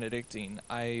here at Benedictine,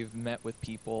 I've met with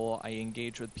people, I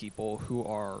engage with people who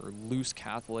are loose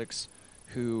Catholics,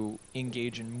 who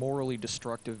engage in morally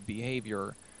destructive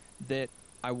behavior that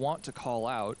I want to call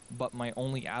out, but my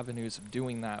only avenues of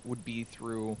doing that would be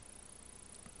through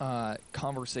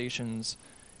conversations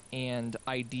and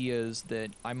ideas that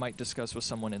I might discuss with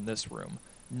someone in this room,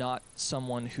 not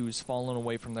someone who's fallen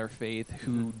away from their faith,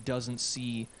 who doesn't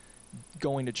see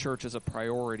going to church as a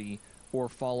priority or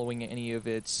following any of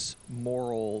its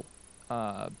moral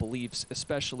beliefs,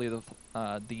 especially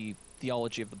the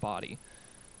theology of the body.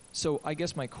 So I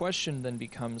guess my question then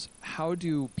becomes, how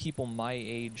do people my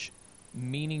age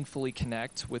meaningfully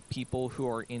connect with people who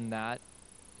are in that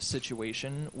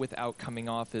situation without coming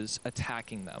off as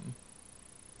attacking them?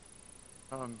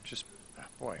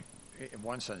 In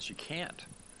one sense, you can't.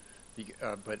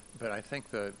 But I think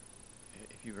if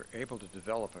you were able to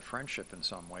develop a friendship in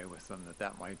some way with them,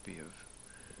 that might be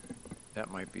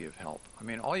of help. I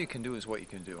mean, all you can do is what you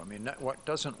can do. I mean, what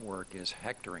doesn't work is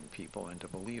hectoring people into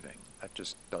believing. That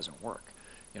just doesn't work.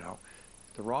 You know,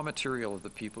 the raw material of the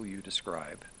people you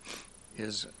describe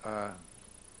is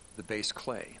the base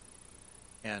clay,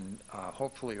 and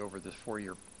hopefully over the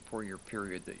four-year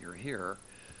period that you're here,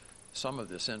 some of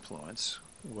this influence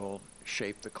will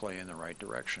shape the clay in the right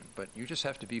direction. But you just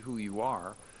have to be who you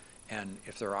are, and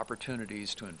if there are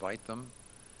opportunities to invite them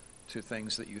to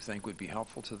things that you think would be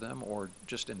helpful to them, or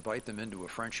just invite them into a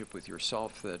friendship with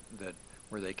yourself that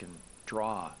where they can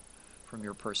draw from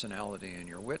your personality and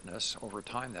your witness, over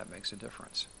time that makes a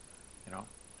difference. You know,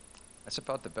 that's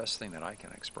about the best thing that I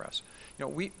can express. You know,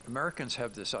 we Americans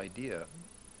have this idea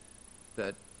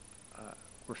that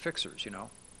we're fixers. You know,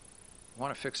 we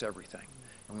want to fix everything,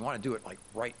 and we want to do it like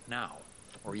right now,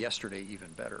 or yesterday even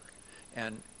better.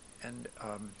 And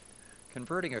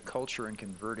converting a culture and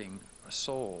converting a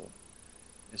soul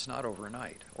is not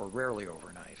overnight, or rarely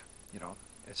overnight. You know,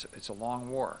 it's a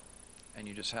long war, and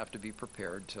you just have to be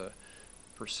prepared to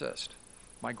persist.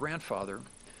 My grandfather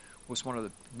was one of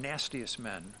the nastiest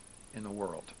men in the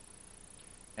world,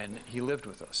 and he lived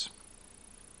with us.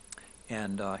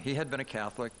 And he had been a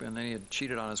Catholic, and then he had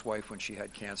cheated on his wife when she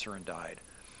had cancer and died.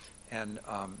 And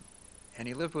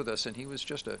he lived with us, and he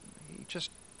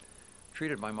just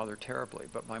treated my mother terribly.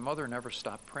 But my mother never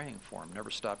stopped praying for him, never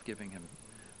stopped giving him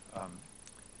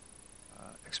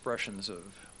expressions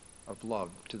of love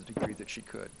to the degree that she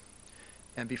could.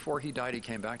 And before he died, he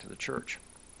came back to the church.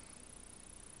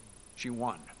 She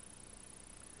won.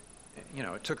 You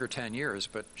know, it took her 10 years,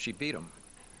 but she beat him.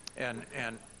 And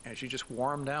she just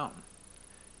wore him down.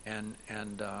 And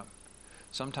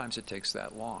sometimes it takes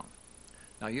that long.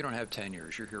 Now, you don't have 10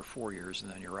 years. You're here 4 years,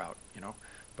 and then you're out, you know.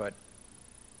 But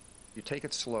you take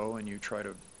it slow, and you try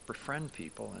to befriend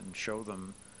people and show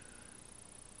them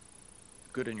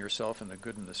good in yourself and the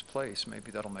good in this place.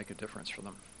 Maybe that'll make a difference for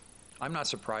them. I'm not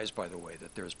surprised, by the way,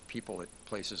 that there's people at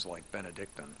places like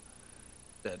Benedictine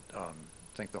that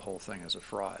think the whole thing is a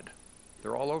fraud.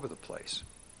 They're all over the place.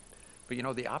 But, you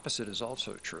know, the opposite is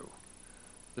also true.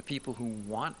 The people who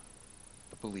want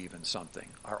to believe in something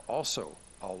are also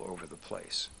all over the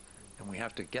place. And we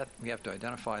have to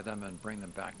identify them and bring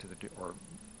them back or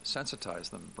sensitize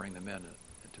them, bring them in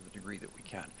to the degree that we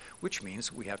can, which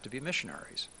means we have to be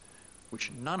missionaries,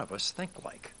 which none of us think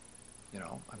like. You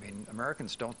know, I mean,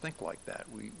 Americans don't think like that.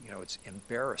 It's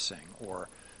embarrassing or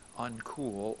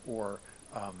uncool or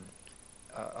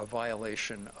a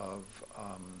violation of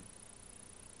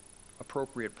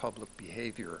appropriate public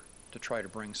behavior to try to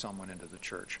bring someone into the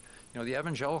church. You know, the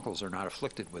evangelicals are not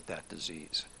afflicted with that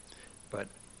disease, but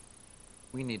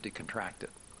we need to contract it.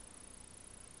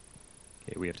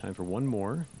 Okay, we have time for one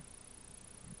more.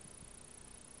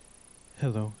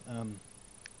 Hello.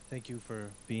 Thank you for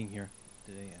being here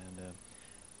today, and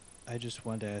I just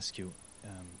wanted to ask you,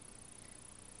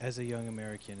 as a young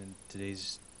American in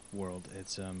today's world,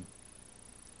 it's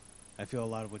I feel a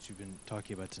lot of what you've been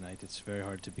talking about tonight. It's very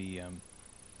hard to be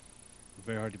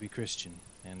Christian,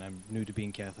 and I'm new to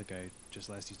being Catholic. Just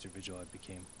last Easter Vigil,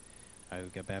 I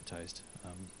got baptized.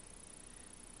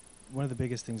 One of the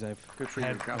biggest things I've Good for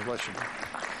you. God bless you.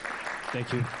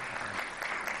 Thank you.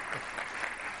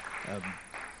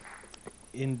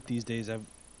 In these days, I've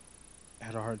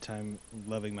had a hard time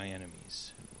loving my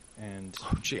enemies, and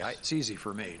it's easy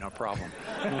for me, no problem.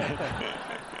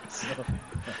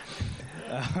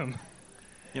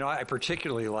 I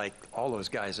particularly like all those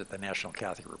guys at the National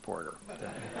Catholic Reporter.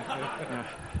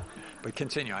 But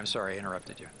continue. I'm sorry I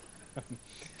interrupted you.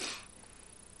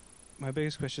 My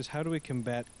biggest question is, how do we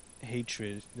combat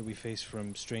hatred that we face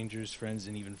from strangers, friends,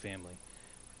 and even family?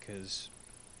 Because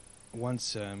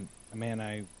once a man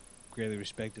I greatly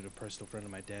respected, a personal friend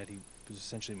of my dad, he was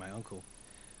essentially my uncle.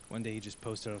 One day he just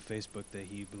posted on Facebook that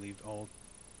he believed all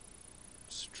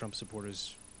Trump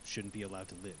supporters shouldn't be allowed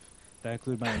to live. That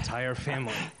included my entire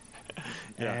family.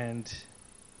 Yeah. And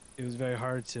it was very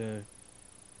hard to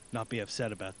not be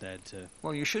upset about that.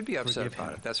 Well, you should be upset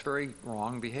about it. That's very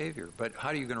wrong behavior. But how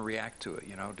are you going to react to it?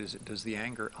 Does the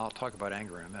anger? I'll talk about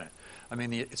anger in a minute. I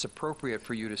mean, it's appropriate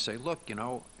for you to say, look,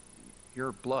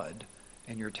 you're blood,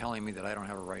 and you're telling me that I don't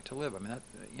have a right to live. I mean,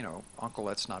 Uncle,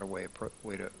 that's not a way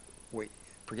to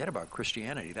forget about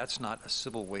Christianity. That's not a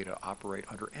civil way to operate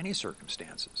under any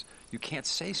circumstances. You can't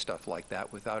say stuff like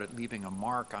that without it leaving a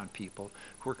mark on people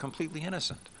who are completely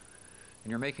innocent. And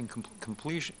you're making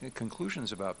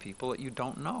conclusions about people that you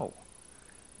don't know.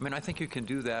 I mean, I think you can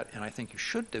do that, and I think you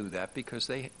should do that, because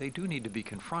they do need to be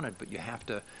confronted, but you have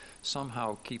to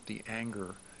somehow keep the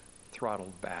anger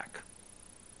throttled back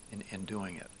in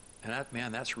doing it.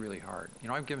 And that's really hard.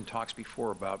 I've given talks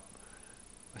before about,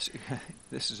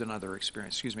 this is another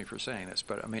experience, excuse me for saying this,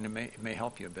 but I mean, it may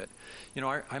help you a bit.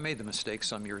 I made the mistake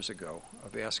some years ago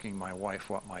of asking my wife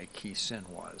what my key sin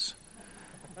was.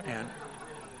 And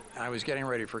I was getting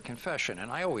ready for confession,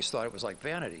 and I always thought it was like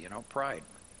vanity, pride.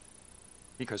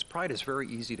 Because pride is very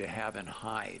easy to have and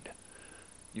hide.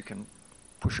 You can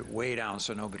push it way down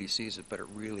so nobody sees it, but it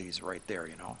really is right there,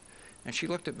 And she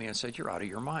looked at me and said, "You're out of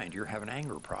your mind. You have an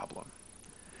anger problem."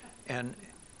 And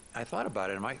I thought about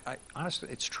it, and I honestly,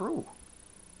 it's true.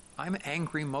 I'm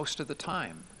angry most of the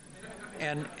time.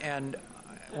 And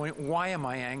why am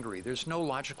I angry? There's no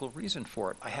logical reason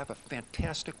for it. I have a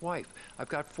fantastic wife. I've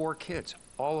got 4 kids.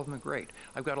 All of them are great.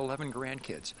 I've got 11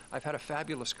 grandkids. I've had a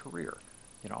fabulous career,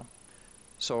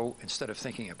 So instead of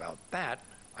thinking about that,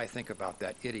 I think about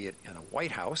that idiot in the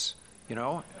White House,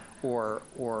 or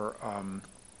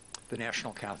the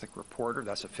National Catholic Reporter.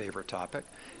 That's a favorite topic,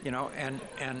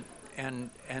 and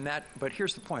that. But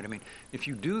here's the point. I mean, if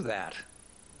you do that,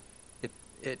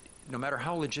 it no matter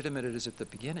how legitimate it is at the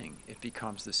beginning, it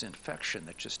becomes this infection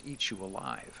that just eats you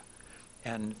alive,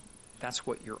 and that's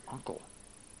what your uncle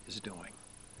is doing.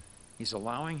 He's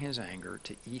allowing his anger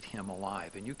to eat him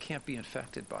alive, and you can't be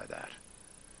infected by that.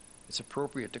 It's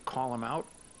appropriate to call him out,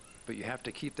 but you have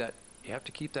to keep that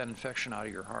infection out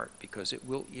of your heart, because it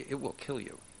will kill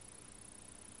you.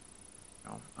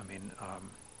 I mean,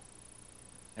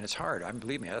 and it's hard.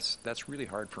 Believe me, that's really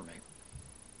hard for me,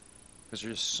 because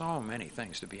there's so many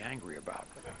things to be angry about.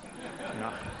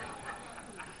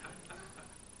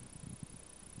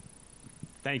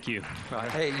 Thank you.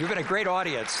 Hey, you've been a great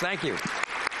audience. Thank you.